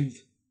midfield,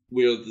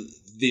 where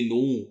they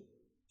know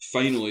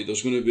finally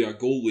there's going to be a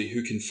goalie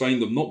who can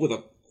find them, not with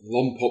a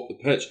lump up the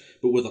pitch,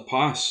 but with a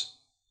pass.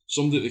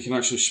 Somebody that can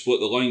actually split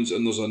the lines,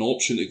 and there's an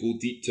option to go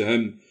deep to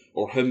him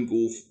or him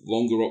go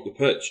longer up the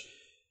pitch.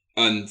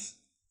 And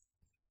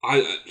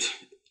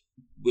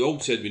we all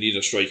said we need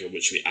a striker,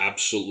 which we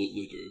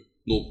absolutely do.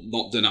 No,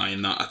 not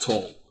denying that at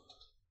all.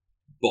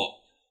 But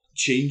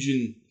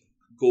changing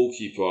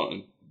goalkeeper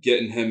and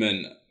getting him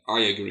in,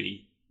 I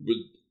agree.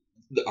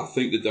 I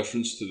think the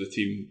difference to the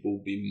team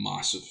will be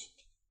massive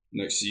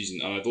next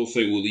season, and I don't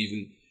think we'll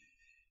even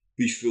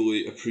be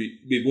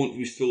we won't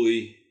be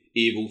fully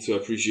able to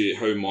appreciate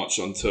how much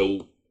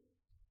until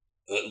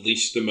at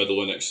least the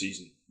middle of next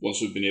season,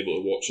 once we've been able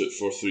to watch it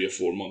for 3 or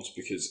 4 months,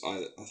 because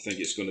I think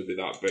it's going to be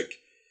that big.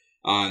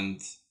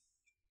 And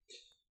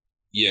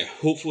yeah,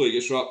 hopefully it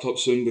gets wrapped up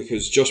soon,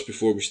 because just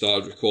before we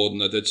started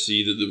recording I did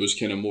see that there was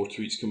kind of more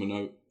tweets coming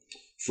out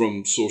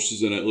from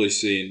sources in Italy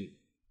saying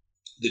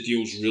the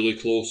deal's really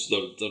close.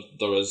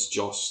 There is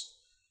just,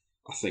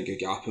 I think, a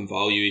gap in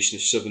valuation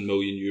of €7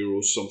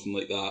 million, something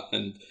like that.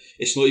 And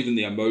it's not even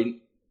the amount,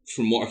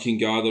 from what I can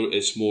gather,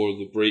 it's more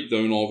the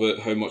breakdown of it,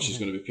 how much is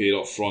going to be paid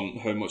up front,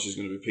 how much is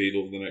going to be paid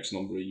over the next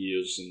number of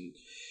years. And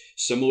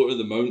similar to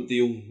the Mount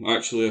deal,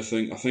 actually, I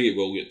think it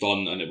will get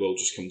done, and it will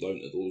just come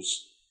down to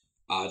those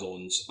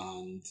add-ons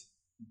and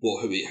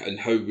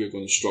how we're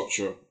going to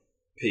structure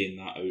paying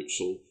that out.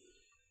 So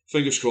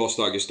fingers crossed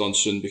that gets done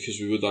soon, because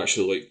we would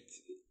actually like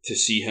to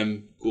see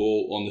him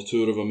go on the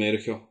tour of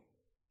America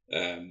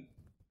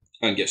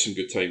and get some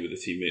good time with the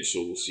teammates,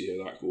 so we'll see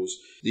how that goes.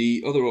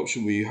 The other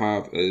option we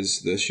have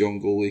is this young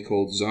goalie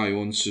called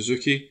Zion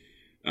Suzuki,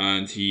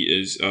 and he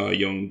is a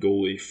young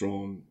goalie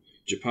from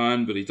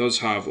Japan, but he does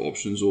have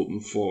options open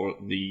for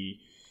the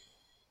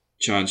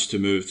chance to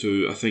move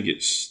to, I think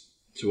it's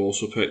to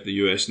also pick the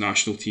US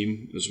national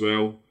team as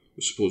well.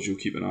 I suppose you'll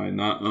keep an eye on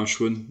that,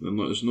 Ashwin, and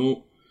let us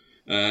know.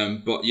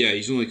 But yeah,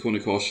 he's only going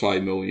to cost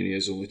 $5 million. He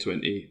is only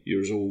 20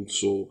 years old,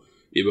 so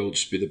he will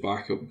just be the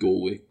backup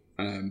goalie.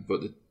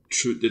 But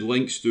the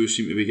links do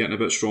seem to be getting a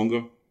bit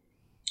stronger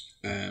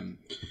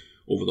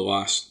over the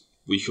last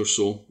week or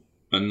so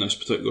in this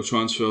particular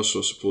transfer. So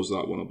I suppose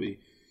that one will be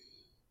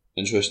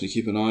interesting to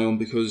keep an eye on,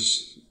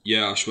 because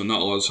yeah, Ashwin,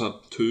 that'll us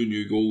have 2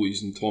 new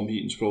goalies, and Tom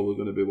Heaton's probably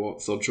going to be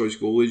what, third choice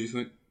goalie? Do you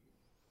think?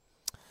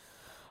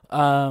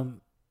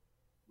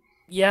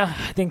 Yeah,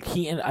 I think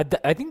Heaton.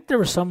 I think there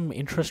was some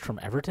interest from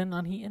Everton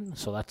on Heaton,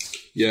 so that's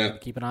something to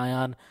keep an eye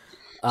on.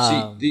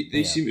 See,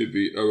 they seem to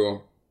be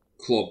our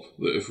club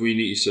that if we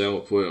need to sell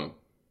a player,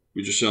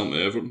 we just sell him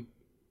to Everton,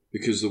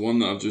 because the one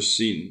that I've just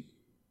seen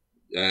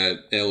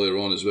earlier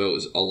on as well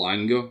is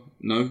Alanga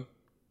now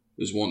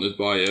is wanted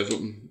by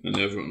Everton, and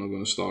Everton are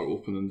going to start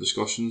opening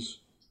discussions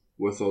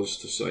with us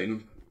to sign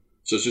him.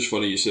 So it's just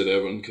funny you said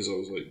Everton, because I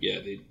was like,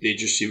 yeah, they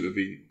just seem to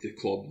be the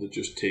club that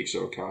just takes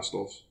our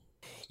cast-offs.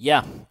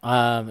 Yeah,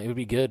 it would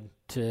be good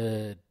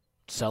to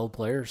sell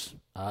players.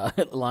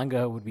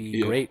 Langa would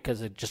be great,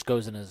 because it just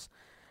goes in his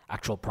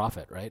actual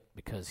profit, right?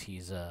 Because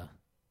he's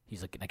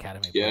like an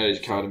academy player. Yeah, he's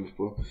an academy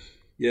player.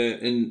 Yeah,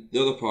 and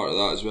the other part of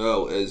that as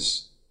well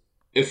is,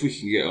 if we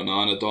can get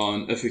Onana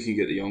done, if we can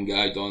get the young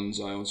guy done,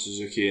 Zion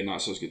Suzuki, and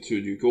that's us get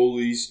 2 new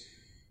goalies,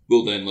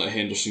 we'll then let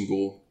Henderson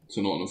go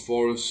to Nottingham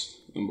Forest,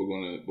 and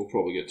we'll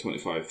probably get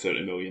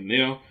 25-30 million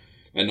there.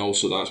 And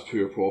also that's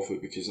pure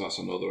profit, because that's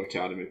another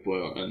academy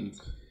player. And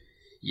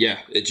yeah,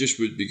 it just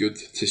would be good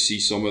to see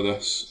some of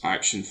this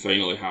action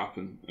finally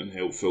happen and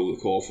help fill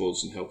the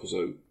coffers and help us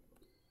out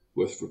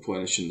with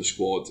replenishing the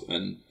squad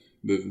and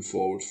moving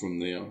forward from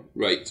there.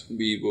 Right,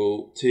 we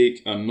will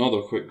take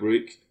another quick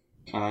break,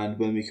 and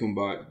when we come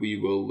back, we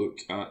will look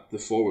at the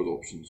forward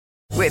options.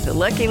 With the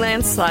Lucky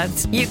Land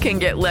Slots, you can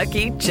get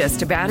lucky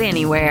just about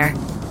anywhere.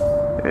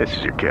 This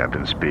is your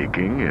captain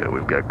speaking.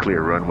 We've got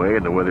clear runway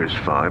and the weather's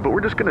fine, but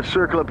we're just going to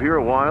circle up here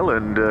a while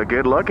and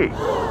get lucky.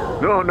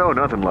 No,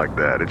 nothing like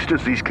that. It's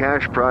just these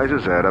cash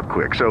prizes add up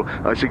quick. So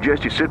I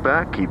suggest you sit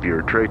back, keep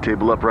your tray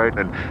table upright,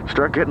 and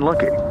start getting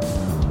lucky.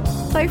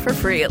 Play for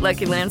free at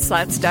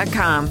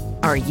LuckyLandSlots.com.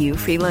 Are you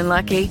feeling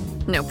lucky?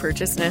 No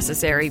purchase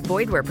necessary.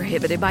 Void where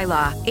prohibited by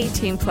law.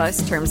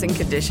 18+ terms and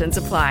conditions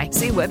apply.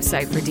 See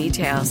website for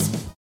details.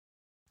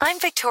 I'm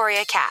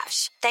Victoria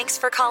Cash. Thanks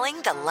for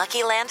calling the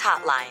Lucky Land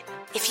Hotline.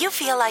 If you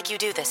feel like you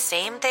do the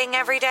same thing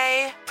every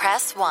day,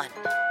 press 1.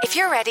 If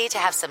you're ready to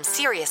have some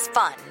serious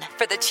fun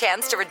for the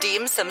chance to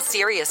redeem some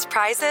serious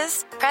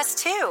prizes, press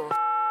 2.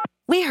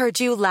 We heard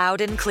you loud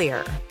and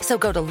clear. So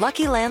go to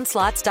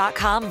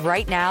LuckyLandSlots.com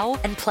right now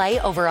and play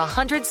over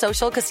 100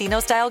 social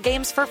casino-style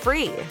games for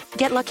free.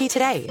 Get lucky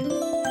today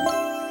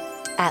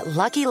at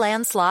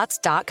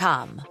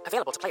LuckyLandSlots.com.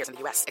 Available to players in the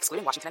U.S.,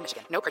 excluding Washington and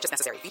Michigan. No purchase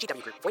necessary.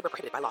 VGW Group. Void where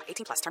prohibited by law.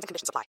 18+. Terms and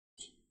conditions apply.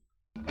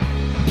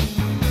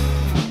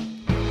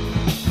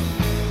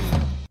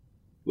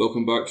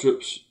 Welcome back,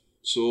 troops.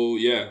 So,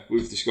 yeah,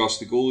 we've discussed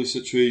the goalie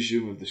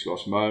situation, we've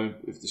discussed Mount,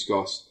 we've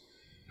discussed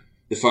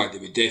the fact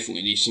that we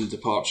definitely need some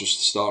departures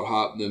to start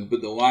happening, but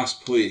the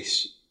last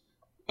place,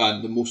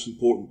 and the most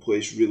important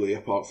place really,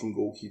 apart from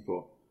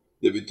goalkeeper,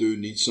 that we do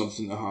need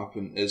something to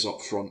happen is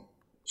up front.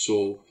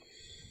 So,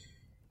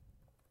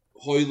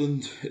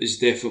 Højlund is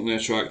definitely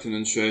attracting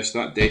interest.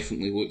 That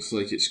definitely looks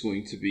like it's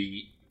going to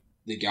be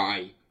the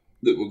guy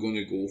that we're going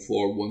to go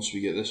for once we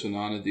get this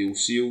Onana deal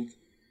sealed.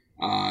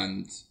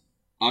 And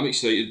I'm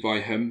excited by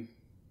him,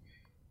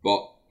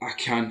 but I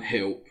can't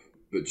help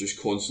but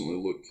just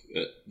constantly look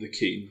at the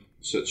Kane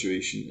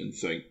situation and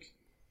think,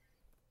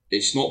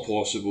 it's not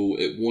possible,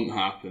 it won't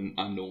happen,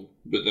 I know,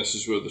 but this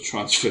is where the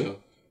transfer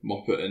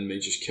Muppet in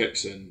me just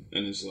kicks in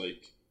and is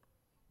like,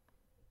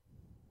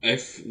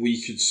 if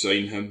we could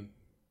sign him,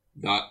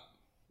 that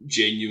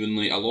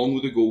genuinely, along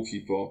with the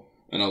goalkeeper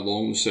and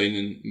along with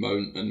signing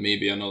Mount and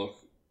maybe another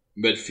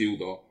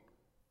midfielder,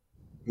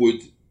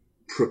 would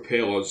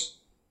propel us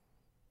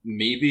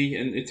maybe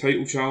into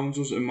title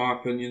challengers, in my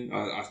opinion.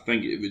 I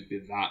think it would be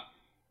that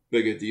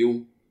big a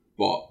deal,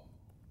 but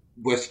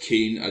with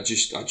Kane, I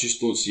just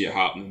don't see it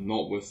happening.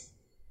 Not with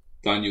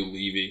Daniel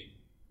Levy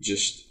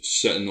just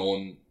sitting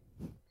on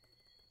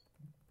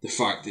the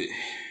fact that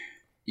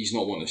he's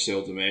not wanting to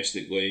sell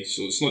domestically.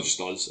 So it's not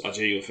just us. I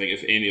genuinely think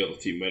if any other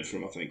team went for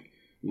him, I think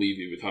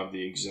Levy would have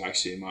the exact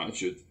same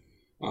attitude.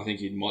 I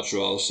think he'd much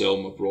rather sell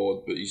him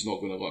abroad, but he's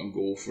not going to let him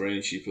go for any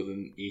cheaper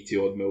than 80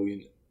 odd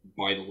million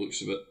by the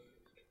looks of it.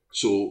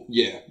 So,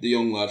 yeah, the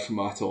young lad from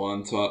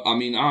Atalanta. I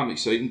mean, I'm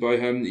excited by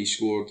him. He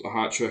scored a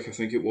hat-trick, I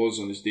think it was,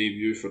 on his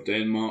debut for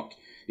Denmark.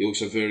 He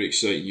looks a very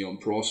exciting young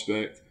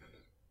prospect.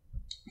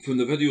 From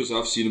the videos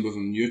I've seen of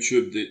him on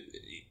YouTube, that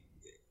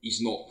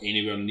he's not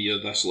anywhere near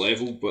this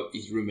level, but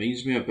he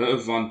reminds me a bit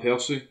of Van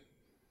Persie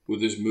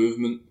with his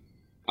movement,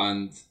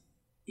 and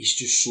he's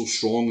just so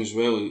strong as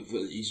well.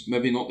 He's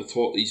maybe not the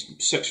top, he's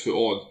 6 foot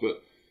odd,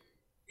 but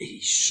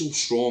he's so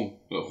strong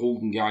at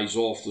holding guys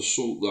off.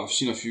 I've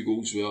seen a few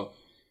goals where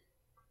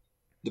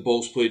the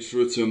ball's played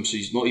through to him, so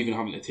he's not even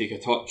having to take a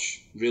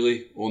touch,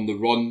 really, on the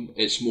run.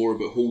 It's more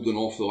about holding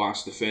off the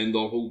last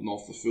defender, holding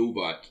off the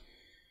fullback,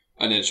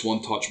 and then it's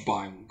one touch,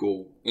 bang,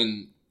 goal.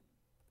 And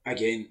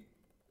again,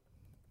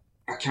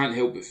 I can't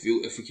help but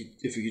feel if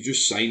we could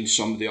just sign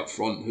somebody up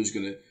front who's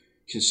going to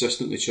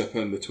consistently chip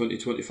in with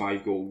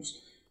 20-25 goals,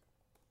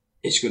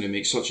 it's going to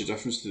make such a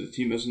difference to the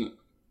team, isn't it?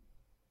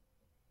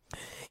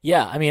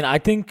 Yeah, I mean, I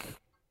think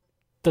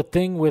the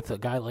thing with a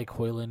guy like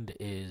Højlund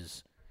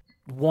is,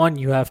 one,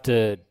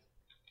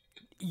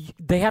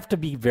 they have to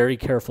be very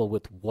careful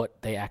with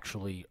what they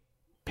actually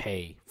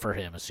pay for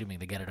him, assuming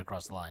they get it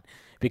across the line,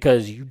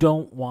 because you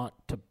don't want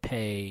to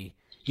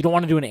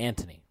do an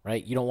Antony,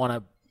 right? You don't want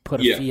to put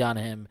a fee on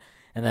him,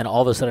 and then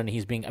all of a sudden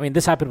he's being. I mean,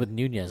 this happened with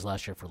Nunez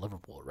last year for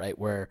Liverpool, right?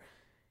 Where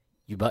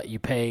you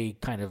pay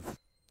kind of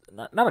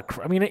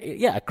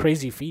a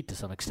crazy fee to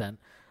some extent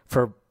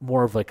for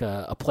more of like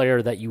a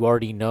player that you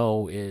already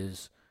know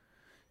is,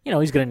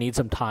 he's going to need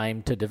some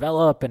time to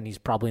develop, and he's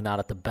probably not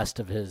at the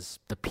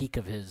peak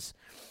of his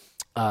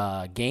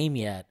game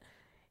yet.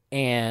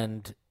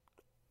 And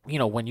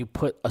when you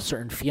put a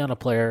certain fee on a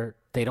player,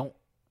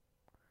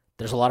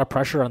 there's a lot of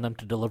pressure on them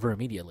to deliver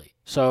immediately.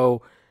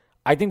 So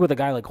I think with a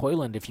guy like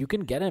Højlund, if you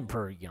can get him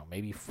for,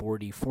 maybe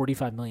 40,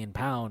 45 million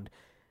pound,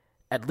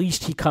 at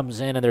least he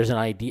comes in and there's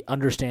an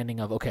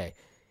understanding of, okay,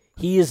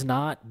 he is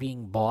not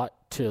being bought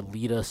to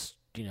lead us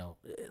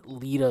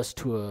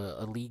to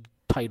a league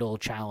title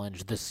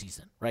challenge this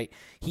season, right?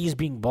 He's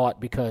being bought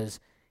because,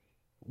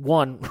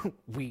 one,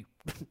 we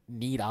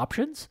need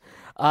options,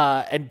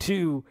 and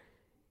two,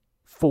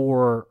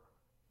 for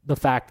the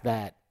fact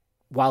that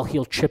while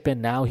he'll chip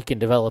in now, he can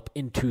develop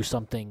into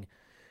something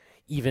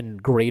even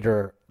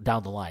greater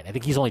down the line. I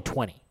think he's only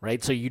 20,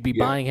 right? So you'd be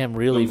buying him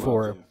really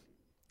for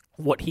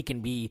what he can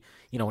be,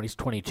 when he's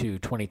 22,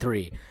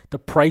 23. The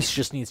price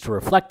just needs to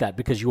reflect that,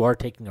 because you are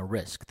taking a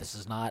risk. This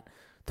is not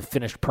the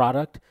finished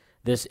product.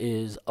 This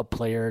is a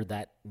player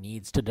that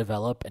needs to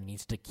develop and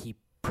needs to keep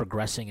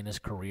progressing in his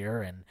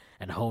career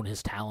and hone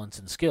his talents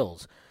and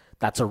skills.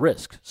 That's a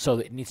risk. So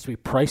it needs to be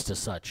priced as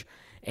such.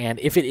 And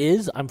if it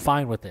is, I'm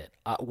fine with it.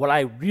 What I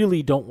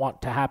really don't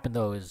want to happen,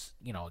 though, is,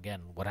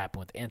 again, what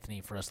happened with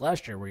Anthony for us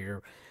last year,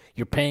 where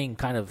you're paying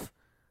kind of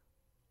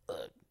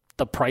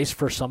the price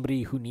for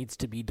somebody who needs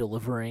to be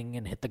delivering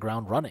and hit the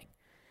ground running.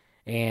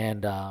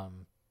 And,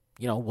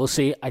 we'll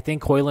see. I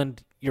think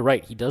Højlund, you're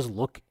right, he does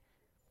look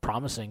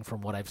promising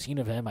from what I've seen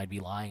of him. I'd be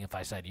lying if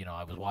I said,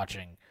 I was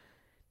watching,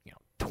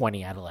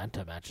 20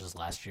 Atalanta matches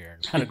last year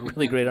and had a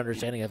really great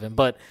understanding of him.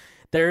 But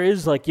there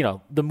is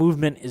the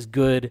movement is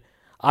good.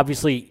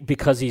 Obviously,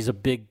 because he's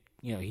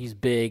he's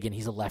big and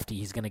he's a lefty,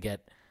 he's going to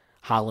get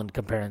Haaland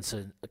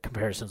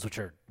comparisons, which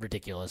are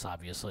ridiculous,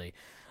 obviously.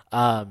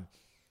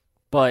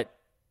 But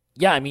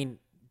yeah, I mean,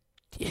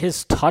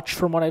 his touch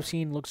from what I've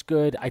seen looks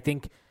good. I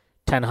think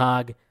Ten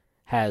Hag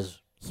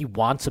he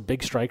wants a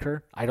big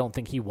striker. I don't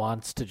think he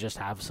wants to just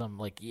have some,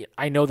 like,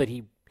 I know that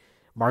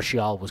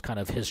Martial was kind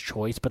of his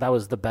choice, but that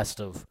was the best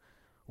of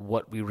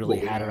what we really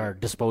had at our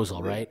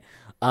disposal, right?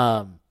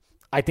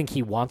 I think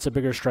he wants a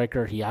bigger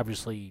striker. He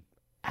obviously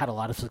had a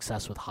lot of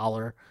success with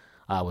Haller,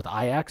 with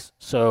Ajax.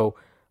 So,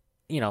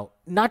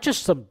 not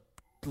just some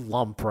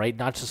lump, right?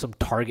 Not just some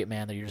target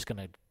man that you're just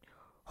going to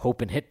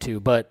hope and hit to,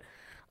 but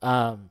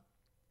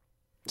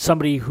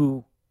somebody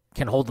who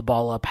can hold the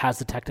ball up, has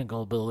the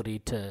technical ability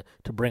to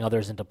bring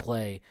others into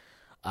play.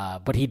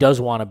 But he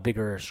does want a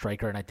bigger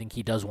striker, and I think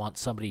he does want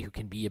somebody who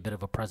can be a bit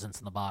of a presence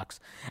in the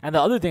box. And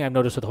the other thing I've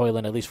noticed with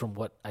Højlund, at least from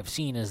what I've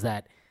seen, is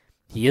that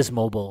he is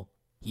mobile,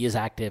 he is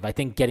active. I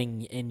think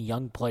getting in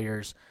young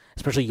players,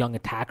 especially young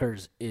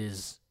attackers,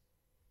 is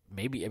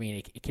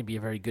it can be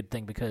a very good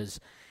thing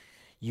because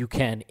you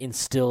can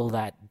instill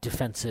that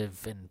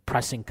defensive and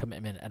pressing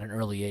commitment at an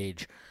early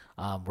age.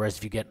 Whereas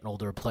if you get an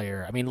older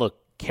player, look,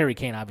 Harry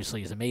Kane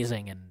obviously is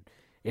amazing, and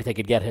if they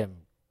could get him,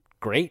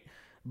 great.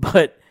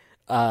 But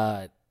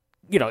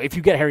if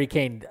you get Harry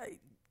Kane,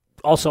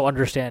 also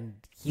understand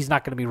he's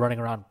not going to be running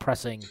around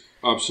pressing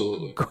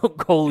absolutely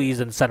goalies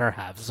and center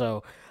halves.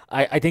 So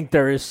I think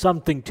there is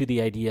something to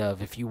the idea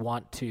of if you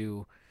want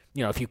to,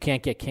 if you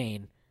can't get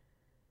Kane,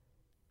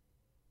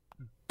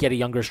 get a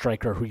younger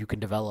striker who you can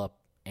develop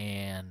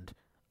and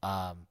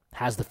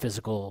has the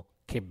physical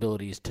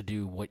capabilities to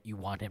do what you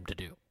want him to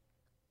do.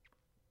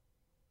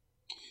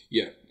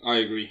 Yeah, I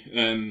agree.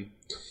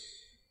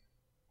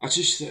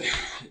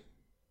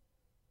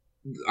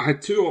 I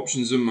had two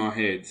options in my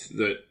head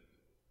that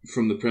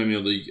from the Premier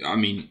League.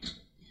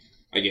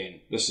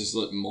 Again, this is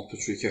like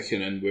muppetry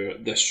kicking in where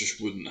this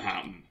just wouldn't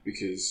happen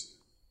because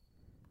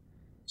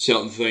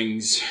certain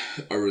things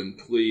are in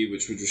play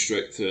which would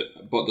restrict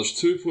it. But there's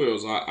two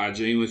players I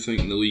genuinely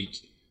think in the league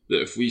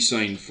that if we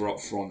signed for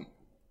up front,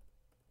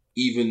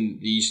 even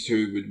these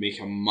two would make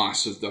a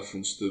massive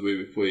difference to the way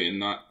we play,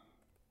 and that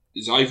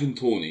is Ivan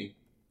Toney,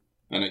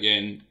 and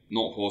again,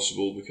 not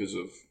possible because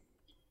of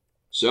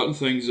certain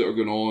things that are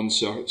going on,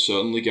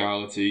 certain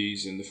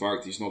legalities, and the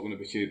fact he's not going to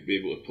be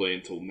able to play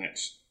until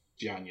next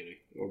January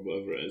or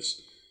whatever it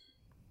is.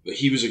 But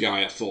he was a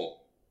guy I thought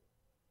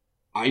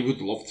I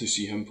would love to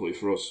see him play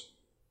for us.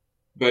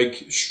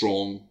 Big,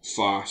 strong,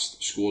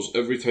 fast, scores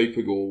every type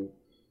of goal,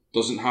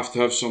 doesn't have to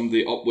have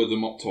somebody up with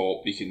him up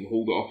top, he can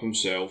hold it up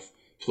himself,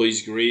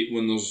 plays great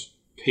when there's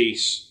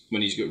pace,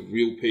 when he's got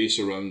real pace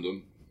around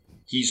him.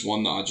 He's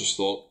one that I just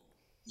thought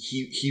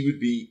he would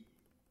be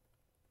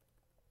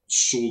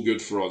so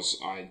good for us,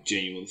 I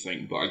genuinely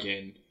think. But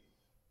again,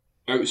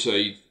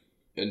 outside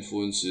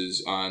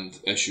influences and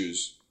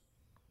issues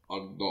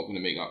are not going to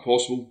make that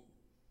possible.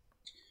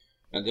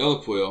 And the other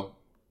player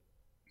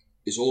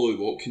is Ollie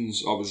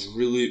Watkins. I was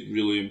really,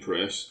 really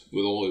impressed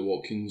with Ollie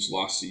Watkins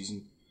last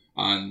season.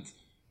 And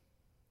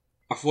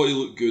I thought he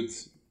looked good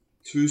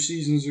 2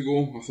 seasons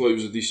ago. I thought he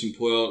was a decent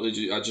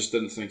player. I just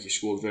didn't think he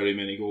scored very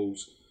many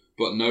goals.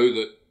 But now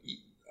that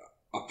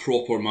a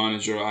proper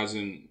manager, as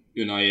in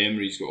Unai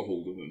Emery's got a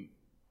hold of him,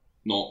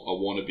 not a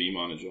wannabe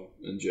manager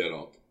in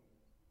Gerrard,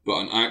 but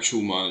an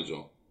actual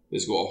manager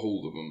has got a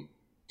hold of him,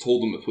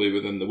 told him to play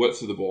within the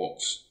width of the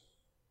box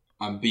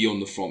and be on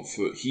the front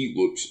foot, he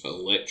looks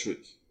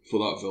electric for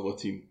that Villa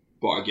team.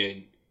 But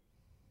again,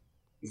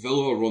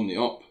 Villa are on the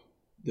up.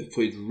 They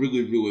played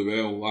really, really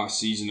well last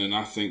season, and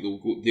I think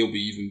they'll be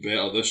even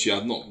better this year. I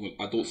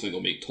don't think they'll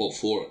make top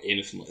 4 or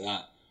anything like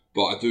that,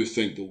 but I do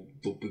think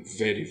they'll be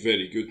very,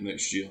 very good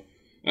next year.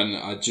 And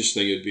I just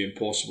think it'd be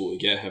impossible to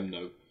get him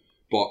now.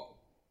 But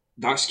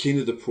that's kind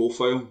of the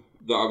profile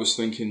that I was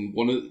thinking.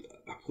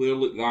 A player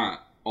like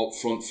that up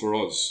front for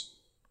us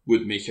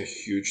would make a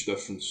huge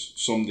difference.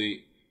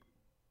 Somebody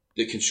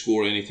that can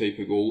score any type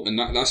of goal. And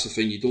that's the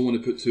thing, you don't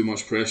want to put too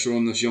much pressure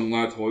on this young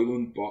lad,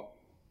 Højlund, but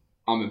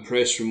I'm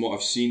impressed from what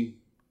I've seen.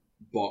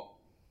 But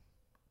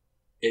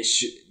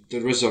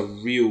there is a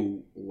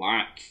real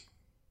lack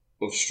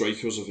of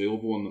strikers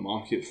available on the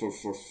market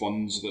for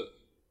funds that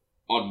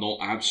are not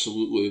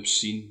absolutely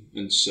obscene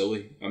and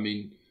silly.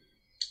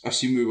 I've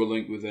seen we were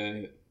linked with,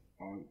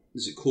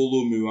 is it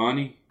Kolo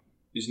Muani?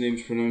 His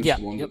name's pronounced, yeah,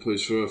 the one that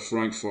plays for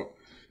Frankfurt.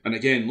 And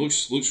again,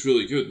 looks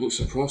really good,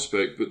 looks a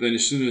prospect, but then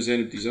as soon as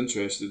anybody's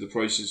interested, the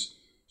price is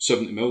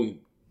 70 million,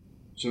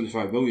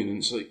 75 million, and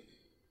it's like,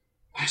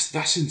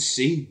 that's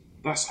insane.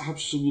 That's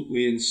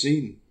absolutely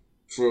insane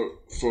for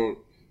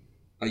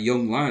a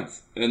young lad.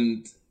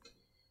 And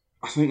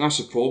I think that's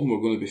a problem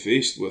we're going to be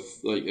faced with.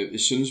 Like,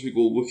 as soon as we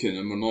go looking,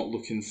 and we're not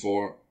looking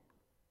for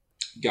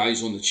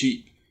guys on the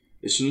cheap,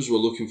 as soon as we're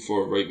looking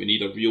for, right, we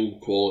need a real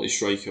quality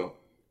striker,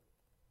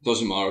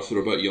 doesn't matter if they're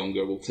a bit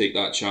younger, we'll take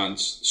that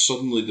chance.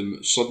 Suddenly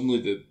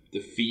the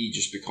fee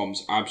just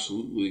becomes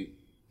absolutely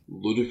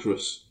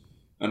ludicrous.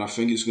 And I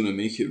think it's going to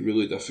make it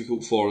really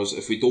difficult for us.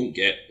 If we don't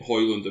get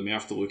Højlund and we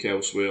have to look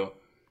elsewhere,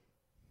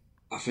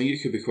 I think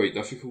it could be quite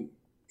difficult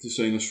to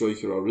sign a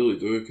striker. I really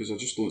do, because I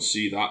just don't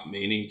see that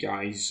many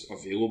guys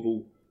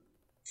available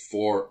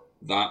for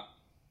that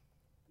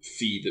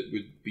fee that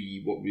would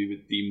be what we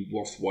would deem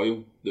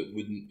worthwhile, that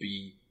wouldn't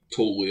be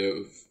totally out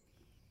of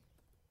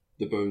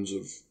the bounds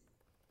of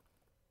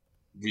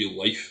real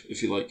life,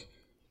 if you like.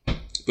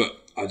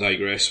 But I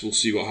digress. We'll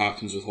see what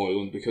happens with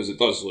Højlund, because it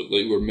does look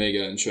like we're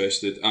mega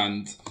interested,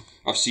 and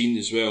I've seen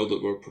as well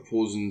that we're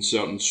proposing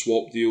certain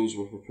swap deals,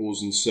 we're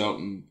proposing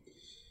certain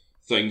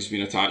things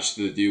being attached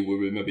to the deal where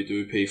we maybe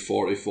do pay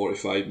 40,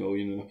 45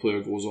 million and a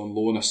player goes on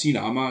loan. I've seen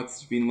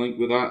Ahmad's been linked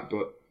with that,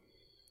 but...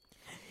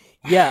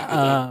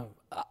 Yeah,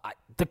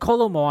 the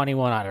Kolo Muani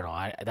one, I don't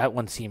know. That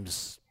one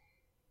seems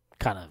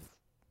kind of...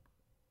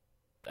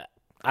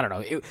 I don't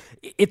know.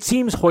 It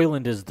seems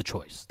Højlund is the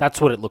choice.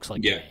 That's what it looks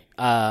like to me.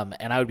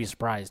 And I would be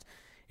surprised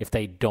if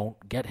they don't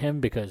get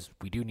him, because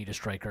we do need a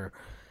striker.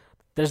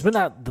 There's been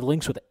the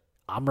links with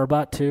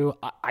Amrabat too.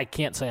 I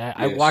can't say.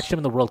 I watched him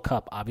in the World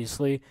Cup,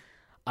 obviously.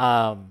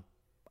 I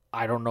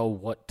don't know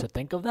what to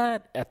think of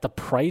that. At the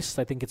price,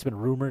 I think it's been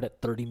rumored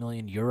at 30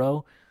 million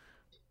euro.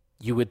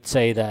 You would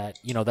say that,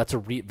 that's a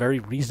very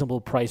reasonable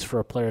price for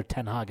a player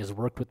Ten Hag has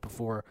worked with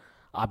before.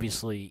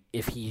 Obviously,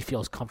 if he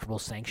feels comfortable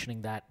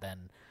sanctioning that,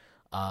 then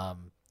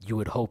you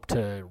would hope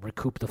to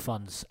recoup the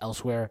funds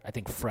elsewhere. I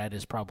think Fred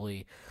is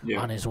probably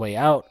on his way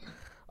out.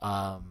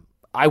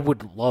 I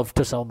would love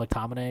to sell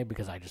McTominay,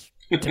 because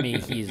to me,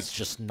 he's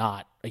just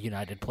not a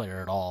United player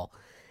at all.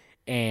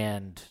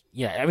 And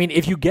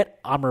if you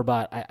get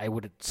Amrabat, I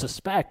would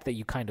suspect that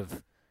you kind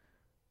of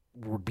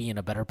would be in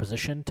a better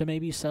position to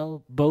maybe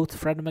sell both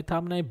Fred and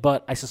McTominay.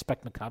 But I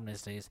suspect McTominay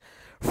stays,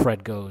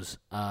 Fred goes,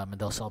 and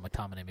they'll sell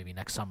McTominay maybe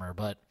next summer.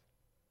 But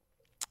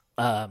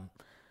I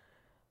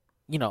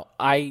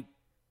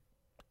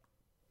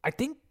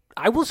think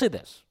I will say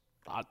this.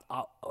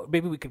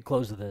 Maybe we could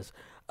close with this.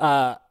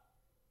 I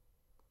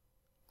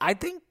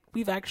think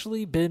we've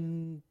actually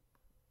been,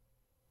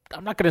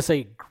 I'm not going to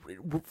say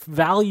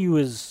value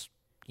is,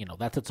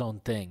 that's its own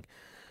thing.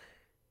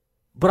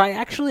 But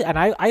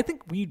I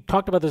think we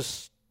talked about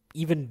this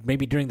even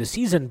maybe during the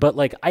season, but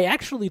I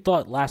actually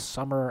thought last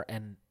summer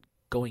and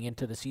going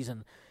into the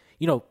season,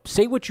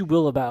 say what you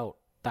will about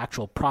the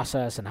actual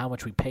process and how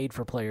much we paid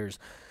for players,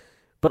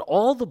 but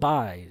all the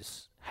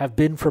buys have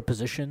been for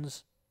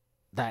positions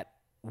that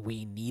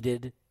we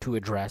needed to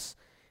address.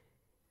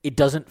 It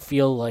doesn't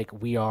feel like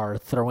we are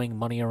throwing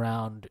money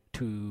around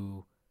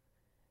to...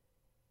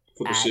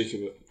 For the sake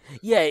of it.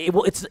 Yeah,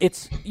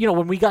 it's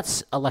when we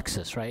got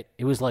Alexis, right?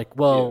 It was like,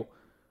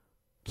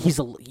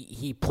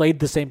 he played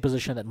the same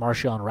position that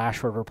Martial and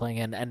Rashford were playing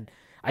in, and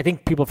I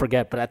think people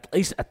forget, but at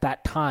least at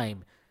that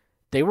time,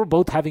 they were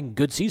both having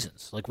good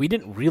seasons. We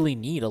didn't really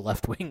need a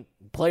left-wing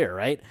player,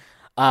 right?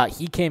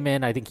 He came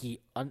in, I think he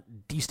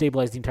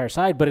destabilized the entire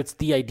side, but it's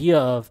the idea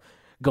of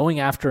going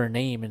after a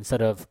name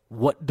instead of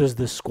what does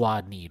this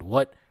squad need?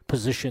 What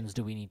positions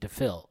do we need to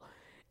fill?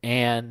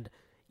 And,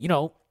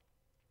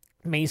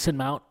 Mason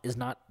Mount is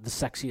not the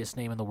sexiest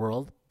name in the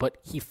world, but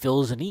he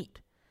fills a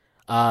need.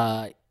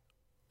 Onana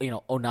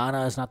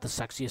is not the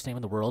sexiest name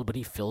in the world, but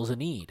he fills a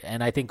need.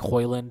 And I think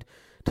Højlund,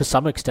 to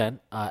some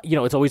extent,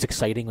 it's always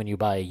exciting when you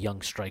buy a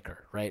young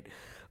striker, right?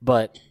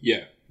 But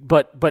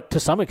to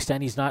some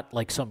extent, he's not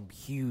like some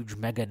huge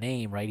mega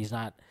name, right? He's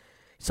not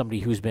somebody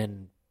who's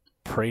been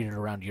paraded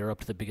around Europe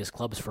to the biggest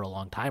clubs for a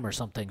long time or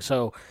something.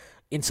 So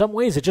in some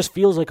ways, it just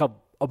feels like a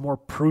more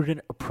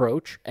prudent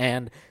approach.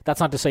 And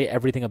that's not to say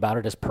everything about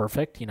it is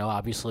perfect.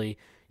 Obviously,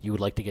 you would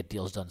like to get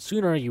deals done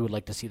sooner. You would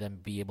like to see them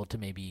be able to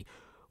maybe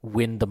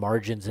win the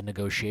margins in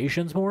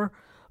negotiations more.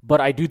 But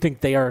I do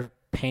think they are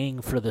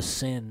paying for the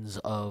sins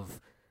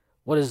of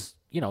what is,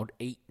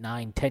 8,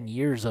 9, 10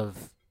 years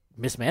of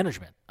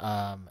mismanagement.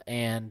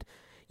 And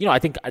I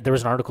think there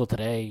was an article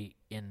today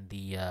in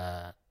the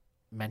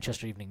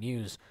Manchester Evening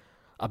News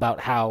about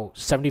how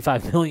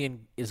 75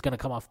 million has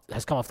come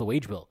off the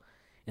wage bill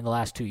in the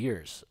last 2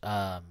 years.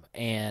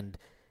 And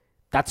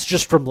that's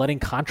just from letting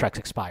contracts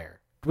expire,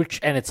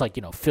 and it's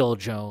Phil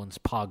Jones,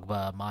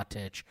 Pogba,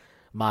 Matic,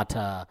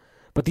 Mata,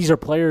 but these are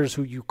players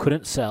who you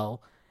couldn't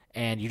sell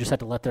and you just had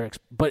to let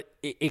but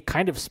it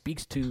kind of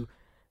speaks to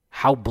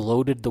how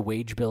bloated the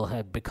wage bill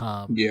had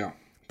become. Yeah.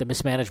 The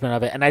mismanagement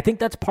of it. And I think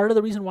that's part of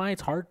the reason why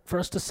it's hard for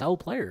us to sell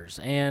players.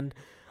 And,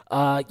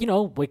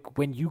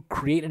 when you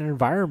create an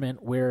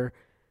environment where,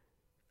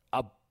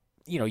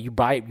 you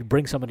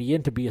bring somebody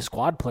in to be a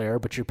squad player,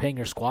 but you're paying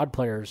your squad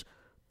players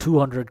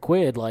 200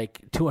 quid,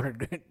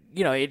 200,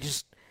 it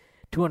just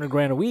 200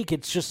 grand a week.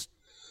 It's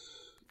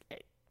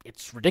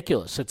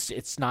ridiculous.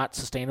 It's not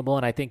sustainable.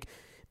 And I think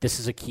this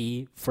is a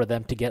key for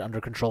them to get under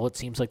control. It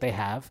seems like they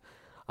have,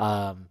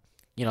 if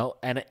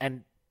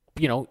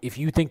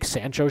you think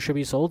Sancho should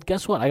be sold,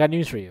 guess what? I got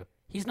news for you.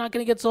 He's not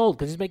going to get sold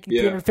because he's making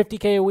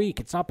 $250K a week.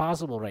 It's not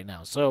possible right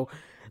now. So,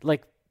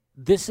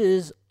 this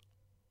is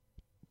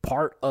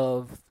part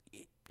of.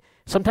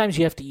 Sometimes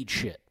you have to eat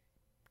shit,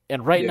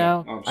 and right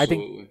now,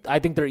 absolutely. I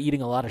think they're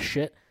eating a lot of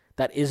shit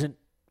that isn't.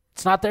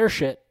 It's not their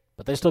shit,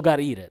 but they still got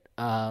to eat it.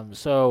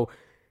 So,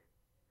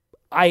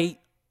 I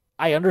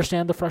I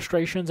understand the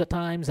frustrations at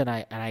times, and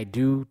I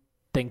do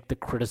think the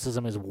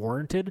criticism is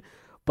warranted,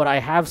 but I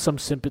have some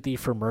sympathy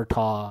for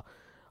Murtaugh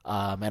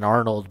and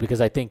Arnold, because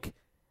I think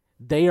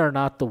they are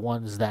not the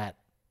ones that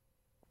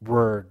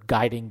were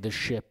guiding the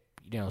ship,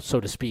 so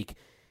to speak,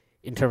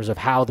 in terms of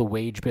how the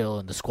wage bill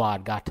and the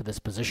squad got to this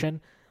position.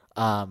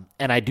 And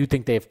I do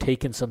think they've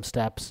taken some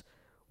steps,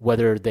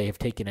 whether they have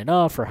taken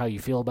enough or how you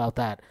feel about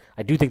that.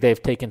 I do think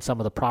they've taken some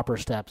of the proper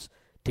steps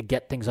to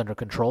get things under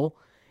control.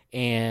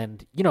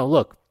 And,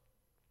 look,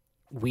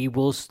 we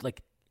will,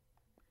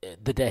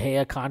 the De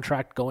Gea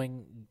contract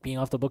being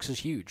off the books is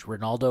huge.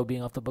 Ronaldo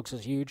being off the books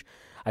is huge.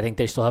 I think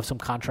they still have some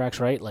contracts,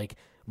 right? Like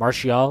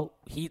Martial,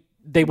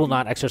 they will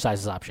not exercise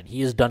his option.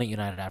 He is done at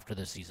United after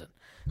this season.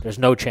 There's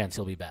no chance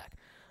he'll be back.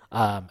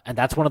 And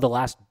that's one of the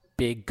last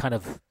big kind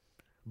of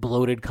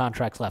bloated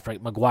contracts left,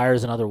 right? Maguire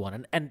is another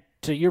one. And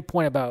to your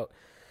point about,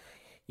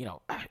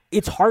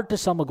 it's hard to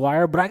sell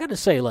Maguire, but I got to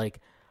say,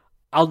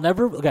 I'll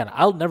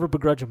never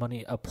begrudge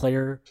a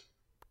player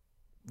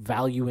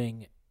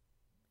valuing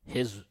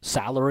his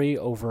salary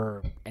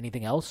over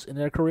anything else in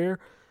their career.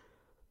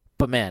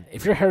 But man,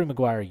 if you're Harry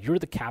Maguire, you're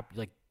the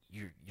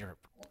you're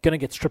gonna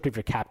get stripped of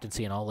your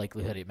captaincy in all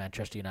likelihood at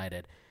Manchester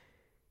United.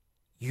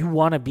 You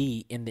want to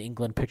be in the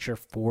England picture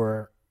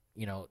for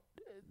the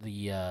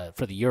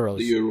Euros.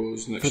 The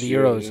Euros next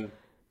year.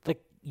 Yeah.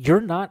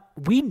 You're not.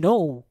 We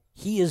know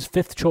he is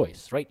fifth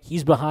choice, right?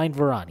 He's behind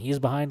Varane. He is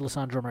behind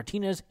Lisandro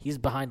Martinez. He's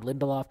behind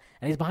Lindelof,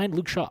 and he's behind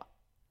Luke Shaw.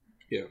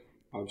 Yeah,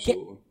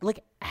 absolutely.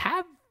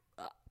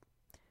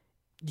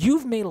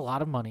 You've made a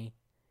lot of money.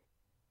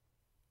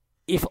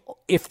 If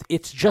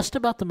it's just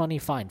about the money,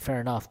 fine, fair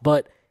enough.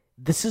 But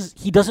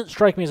he doesn't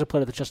strike me as a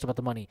player that's just about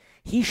the money.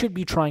 He should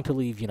be trying to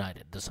leave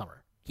United this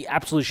summer. He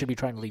absolutely should be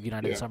trying to leave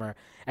United this summer.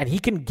 And he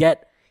can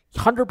get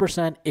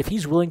 100%, if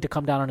he's willing to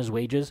come down on his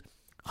wages,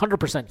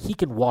 100% he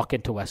can walk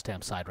into West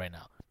Ham's side right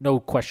now. No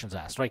questions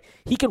asked, right?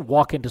 He can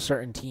walk into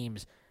certain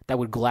teams that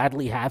would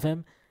gladly have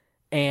him,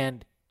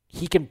 and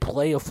he can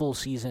play a full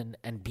season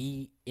and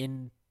be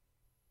in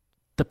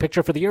the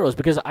picture for the Euros,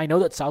 because I know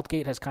that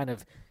Southgate has kind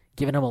of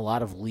given him a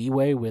lot of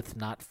leeway with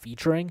not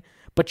featuring,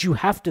 but you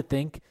have to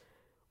think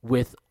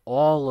with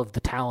all of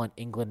the talent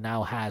England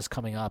now has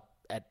coming up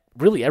at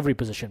really every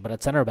position, but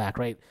at center back,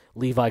 right?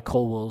 Levi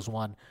Colwell's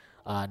one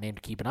name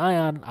to keep an eye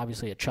on.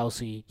 Obviously at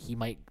Chelsea, he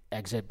might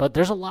exit, but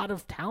there's a lot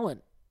of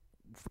talent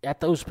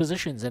at those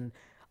positions, and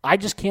I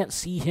just can't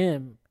see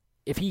him,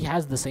 if he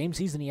has the same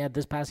season he had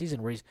this past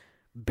season where he's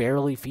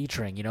barely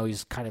featuring,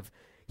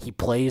 he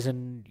plays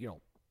in,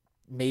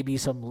 maybe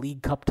some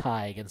League Cup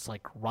tie against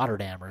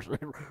Rotterdam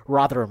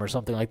or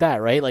something like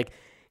that, right?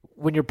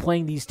 When you're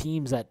playing these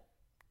teams that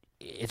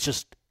it's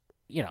just,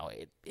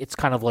 it's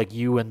kind of like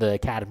you and the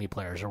academy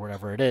players or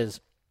whatever it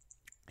is.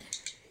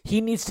 He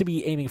needs to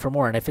be aiming for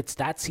more. And if it's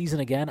that season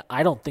again,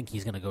 I don't think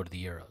he's going to go to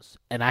the Euros.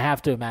 And I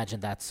have to imagine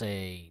that's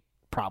a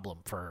problem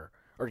or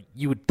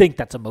you would think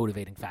that's a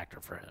motivating factor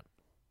for him.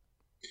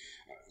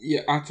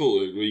 Yeah, I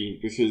totally agree,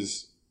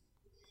 because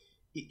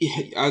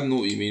I know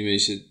what you mean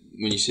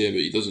when you say about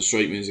he doesn't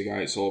strike me as a guy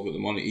that's all about the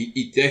money.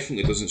 He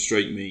definitely doesn't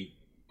strike me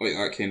like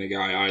that kind of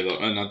guy either.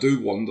 And I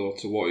do wonder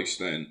to what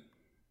extent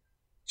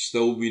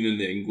still being in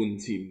the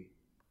England team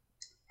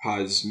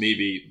has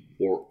maybe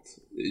warped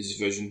his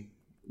vision,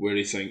 where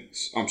he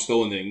thinks, I'm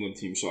still in the England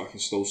team, so I can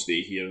still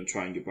stay here and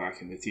try and get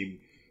back in the team.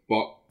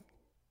 But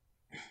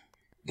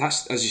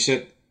that's, as you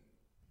said,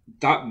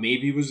 that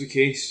maybe was the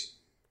case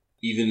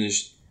even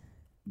as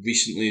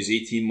recently as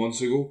 18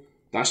 months ago.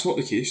 That's not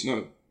the case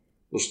now.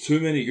 There's too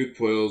many good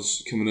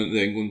players coming into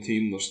the England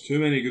team. There's too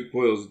many good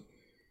players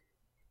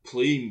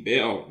playing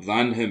better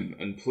than him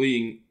and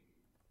playing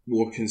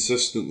more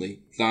consistently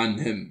than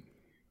him.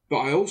 But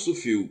I also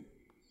feel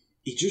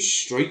he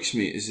just strikes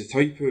me as the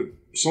type of...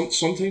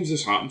 Sometimes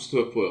this happens to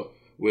a player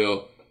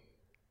where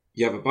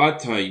you have a bad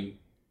time.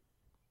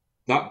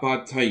 That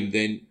bad time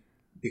then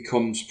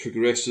becomes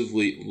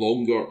progressively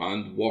longer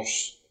and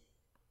worse.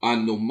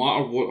 And no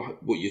matter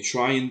what you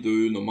try and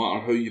do, no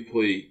matter how you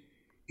play,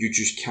 you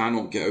just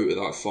cannot get out of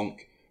that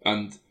funk.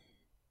 And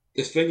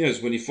the thing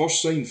is, when he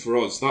first signed for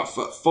us, that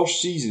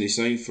first season he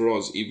signed for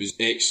us, he was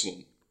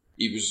excellent.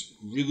 He was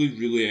really,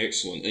 really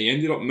excellent. And he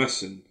ended up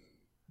missing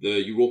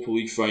the Europa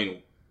League final.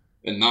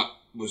 And that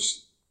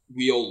was...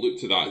 We all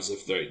looked at that as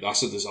if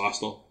that's a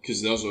disaster,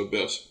 because there's our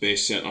best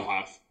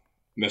centre-half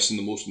missing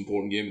the most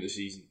important game of the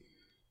season.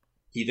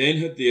 He then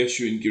had the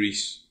issue in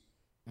Greece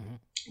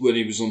when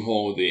he was on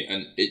holiday,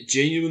 and it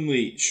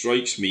genuinely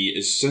strikes me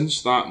as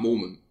since that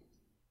moment,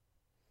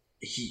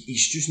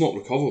 he's just not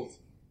recovered.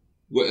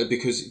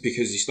 Because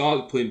he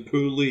started playing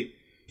poorly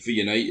for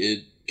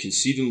United,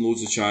 conceding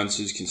loads of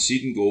chances,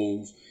 conceding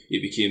goals. He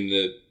became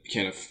the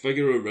kind of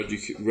figure of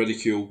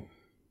ridicule.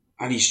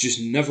 And he's just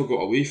never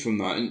got away from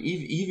that. And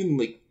even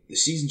the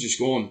season just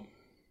gone,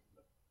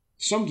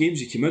 some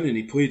games he came in and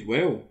he played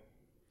well.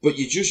 But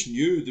you just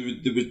knew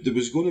there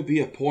was going to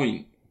be a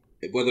point,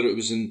 whether it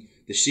was in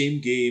the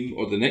same game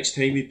or the next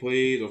time he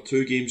played or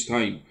 2 games'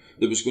 time,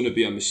 there was going to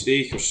be a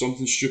mistake or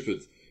something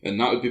stupid. and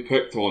that would be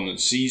picked on and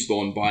seized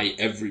on by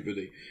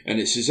everybody. And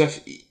it's as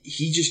if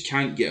he just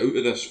can't get out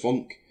of this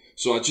funk.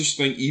 So I just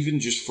think, even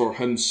just for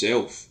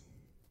himself,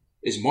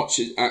 as much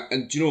as...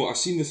 And, you know, I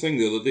seen the thing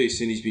the other day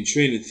saying he's been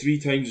training three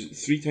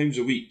times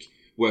a week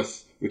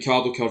with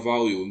Ricardo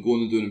Carvalho and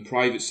going and doing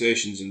private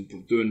sessions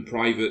and doing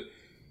private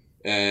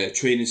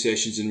training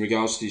sessions in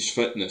regards to his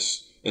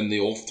fitness in the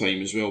off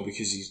time as well,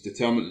 because he's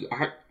determined.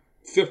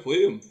 Fair play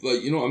to him.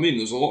 Like, you know what I mean?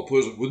 There's a lot of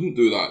players that wouldn't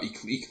do that.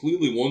 He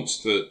clearly wants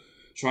to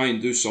try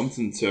and do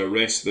something to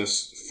arrest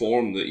this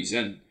form that he's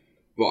in.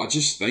 But I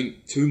just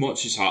think too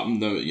much has happened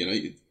now at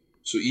United.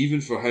 So even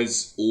for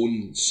his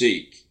own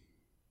sake,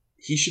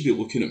 he should be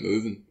looking at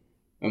moving.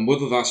 And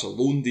whether that's a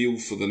loan deal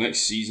for the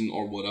next season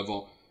or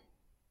whatever,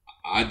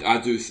 I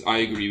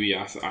agree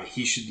with you.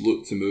 He should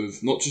look to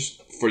move, not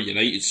just for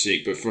United's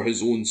sake, but for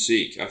his own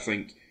sake. I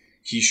think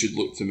he should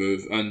look to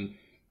move. And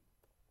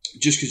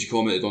just because you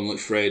commented on like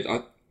Fred,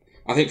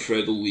 I think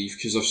Fred will leave,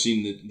 because I've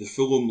seen the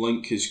Fulham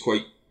link is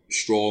quite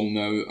strong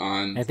now,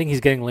 and I think he's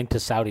getting linked to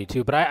Saudi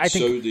too. But I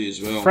think Saudi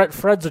as well.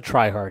 Fred's a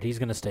tryhard. He's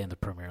going to stay in the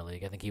Premier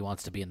League. I think he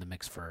wants to be in the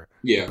mix for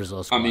the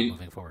Brazil squad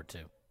moving forward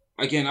too.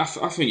 Again, I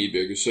think he'd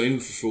be a good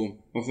signing for Fulham.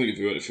 I think if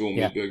he went to Fulham,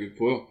 he'd be a good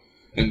player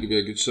and he'd be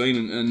a good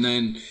signing. And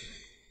then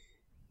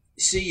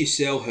say you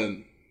sell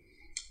him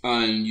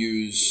and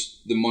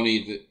use the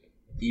money, that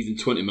even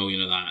 20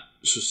 million of that.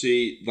 So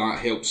say that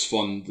helps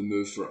fund the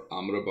move for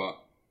Amrabat.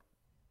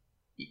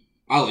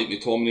 I like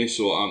McTominay,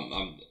 so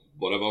I'm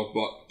whatever.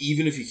 But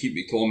even if you keep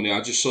McTominay,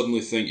 I just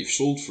suddenly think you've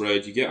sold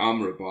Fred, you get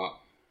Amrabat,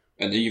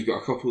 and then you've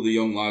got a couple of the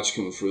young lads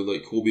coming through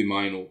like Kobe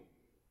Mino.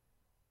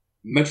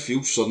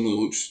 Midfield suddenly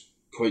looks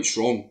quite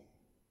strong.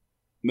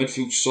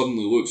 Midfield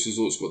suddenly looks as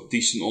though it's got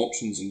decent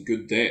options and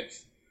good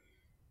depth.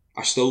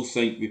 I still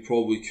think we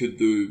probably could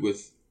do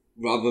with,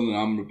 rather than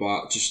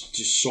Amrabat,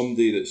 just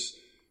somebody that's,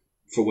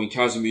 for when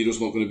Casemiro's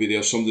not going to be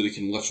there, somebody that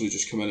can literally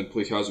just come in and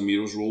play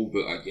Casemiro's role.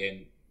 But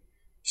again,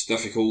 it's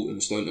difficult and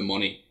it's down to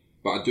money.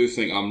 But I do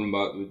think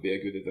Amrabat would be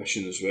a good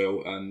addition as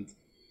well. And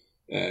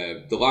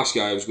the last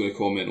guy I was going to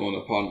comment on,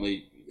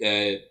 apparently,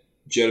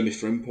 Jeremy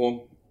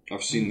Frimpong.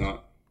 I've seen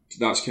that.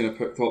 That's kind of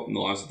picked up in the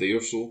last day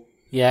or so.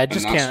 Yeah, I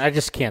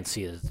just can't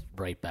see it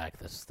right back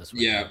this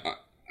week. Yeah,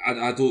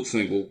 I don't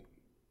think we'll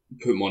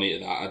put money to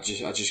that.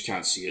 I just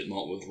can't see it,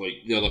 not with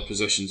like the other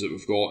positions that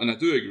we've got. And I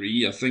do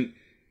agree. I think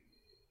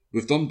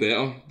we've done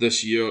better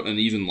this year and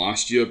even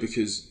last year,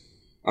 because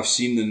I've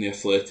seen in The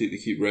Athletic they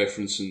keep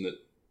referencing that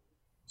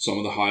some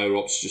of the higher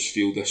ups just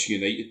feel this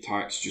United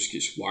tax just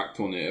gets whacked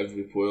on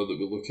every player that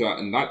we look at,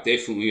 and that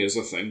definitely is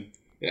a thing.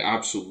 It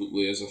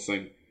absolutely is a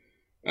thing,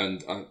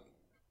 and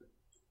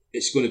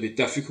it's going to be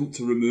difficult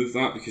to remove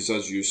that, because,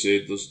 as you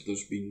said,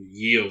 there's been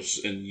years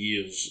and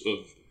years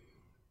of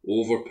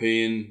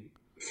overpaying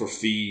for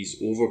fees,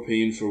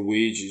 overpaying for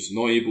wages,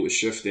 not able to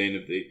shift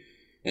anybody,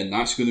 and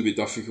that's going to be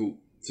difficult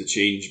to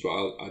change.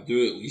 But I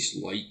do at least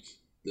like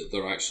that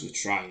they're actually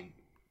trying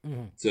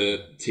to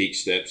take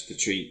steps to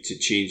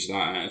change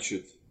that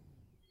attitude.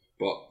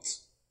 But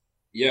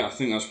yeah, I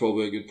think that's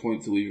probably a good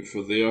point to leave it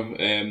for there.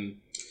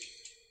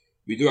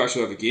 We do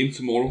actually have a game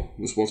tomorrow.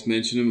 It's worth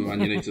mentioning. Man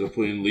United are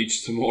playing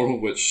Leeds tomorrow,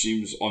 which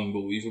seems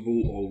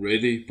unbelievable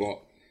already. But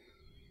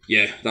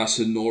yeah, that's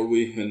in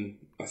Norway, and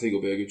I think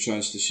it'll be a good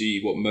chance to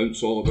see what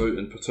Mount's all about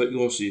in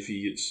particular, see if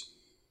he gets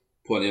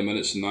plenty of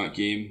minutes in that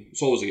game.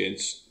 It's always a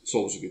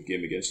good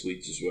game against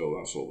Leeds as well.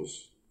 That's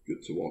always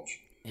good to watch.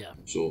 Yeah.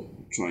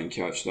 So try and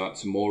catch that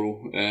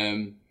tomorrow.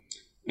 And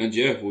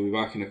yeah, we'll be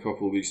back in a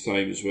couple of weeks'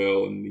 time as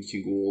well, and we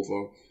can go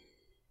over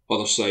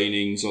other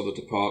signings, other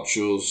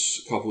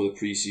departures, a couple of the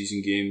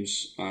pre-season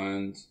games,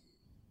 and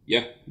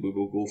yeah, we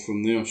will go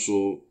from there.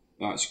 So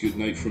that's good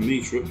night from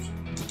me, Troops.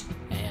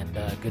 And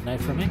good night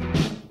from me.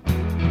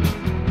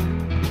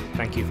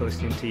 Thank you for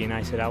listening to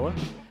United Hour.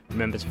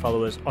 Remember to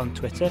follow us on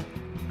Twitter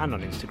and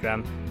on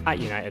Instagram at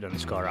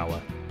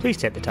United_Hour. Please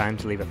take the time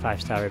to leave a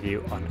 5-star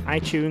review on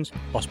iTunes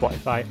or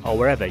Spotify or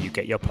wherever you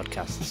get your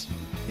podcasts.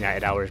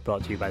 United Hour is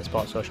brought to you by the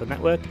Sports Social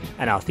Network,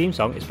 and our theme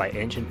song is by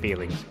Ancient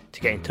Feelings.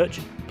 To get in touch,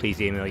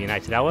 please email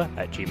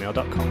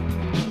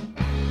unitedhour@gmail.com.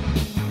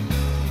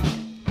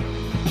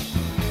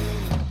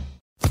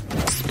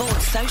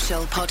 Sports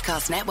Social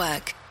Podcast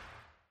Network.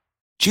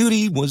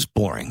 Judy was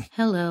boring.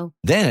 Hello.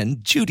 Then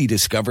Judy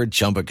discovered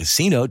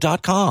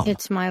ChumbaCasino.com.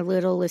 It's my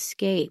little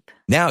escape.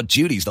 Now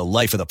Judy's the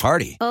life of the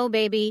party. Oh,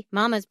 baby,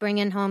 mama's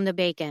bringing home the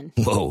bacon.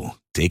 Whoa,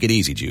 take it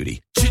easy,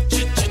 Judy.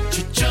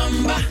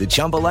 The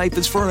Chumba life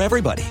is for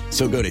everybody.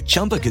 So go to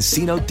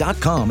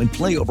ChumbaCasino.com and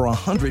play over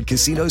 100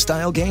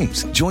 casino-style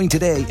games. Join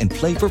today and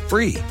play for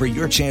free for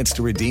your chance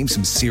to redeem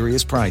some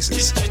serious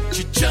prizes.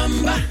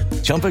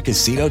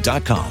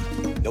 ChumbaCasino.com.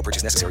 No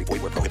purchase necessary.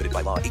 Void where prohibited by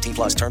law.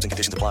 18+ terms and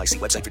conditions apply. See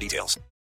website for details.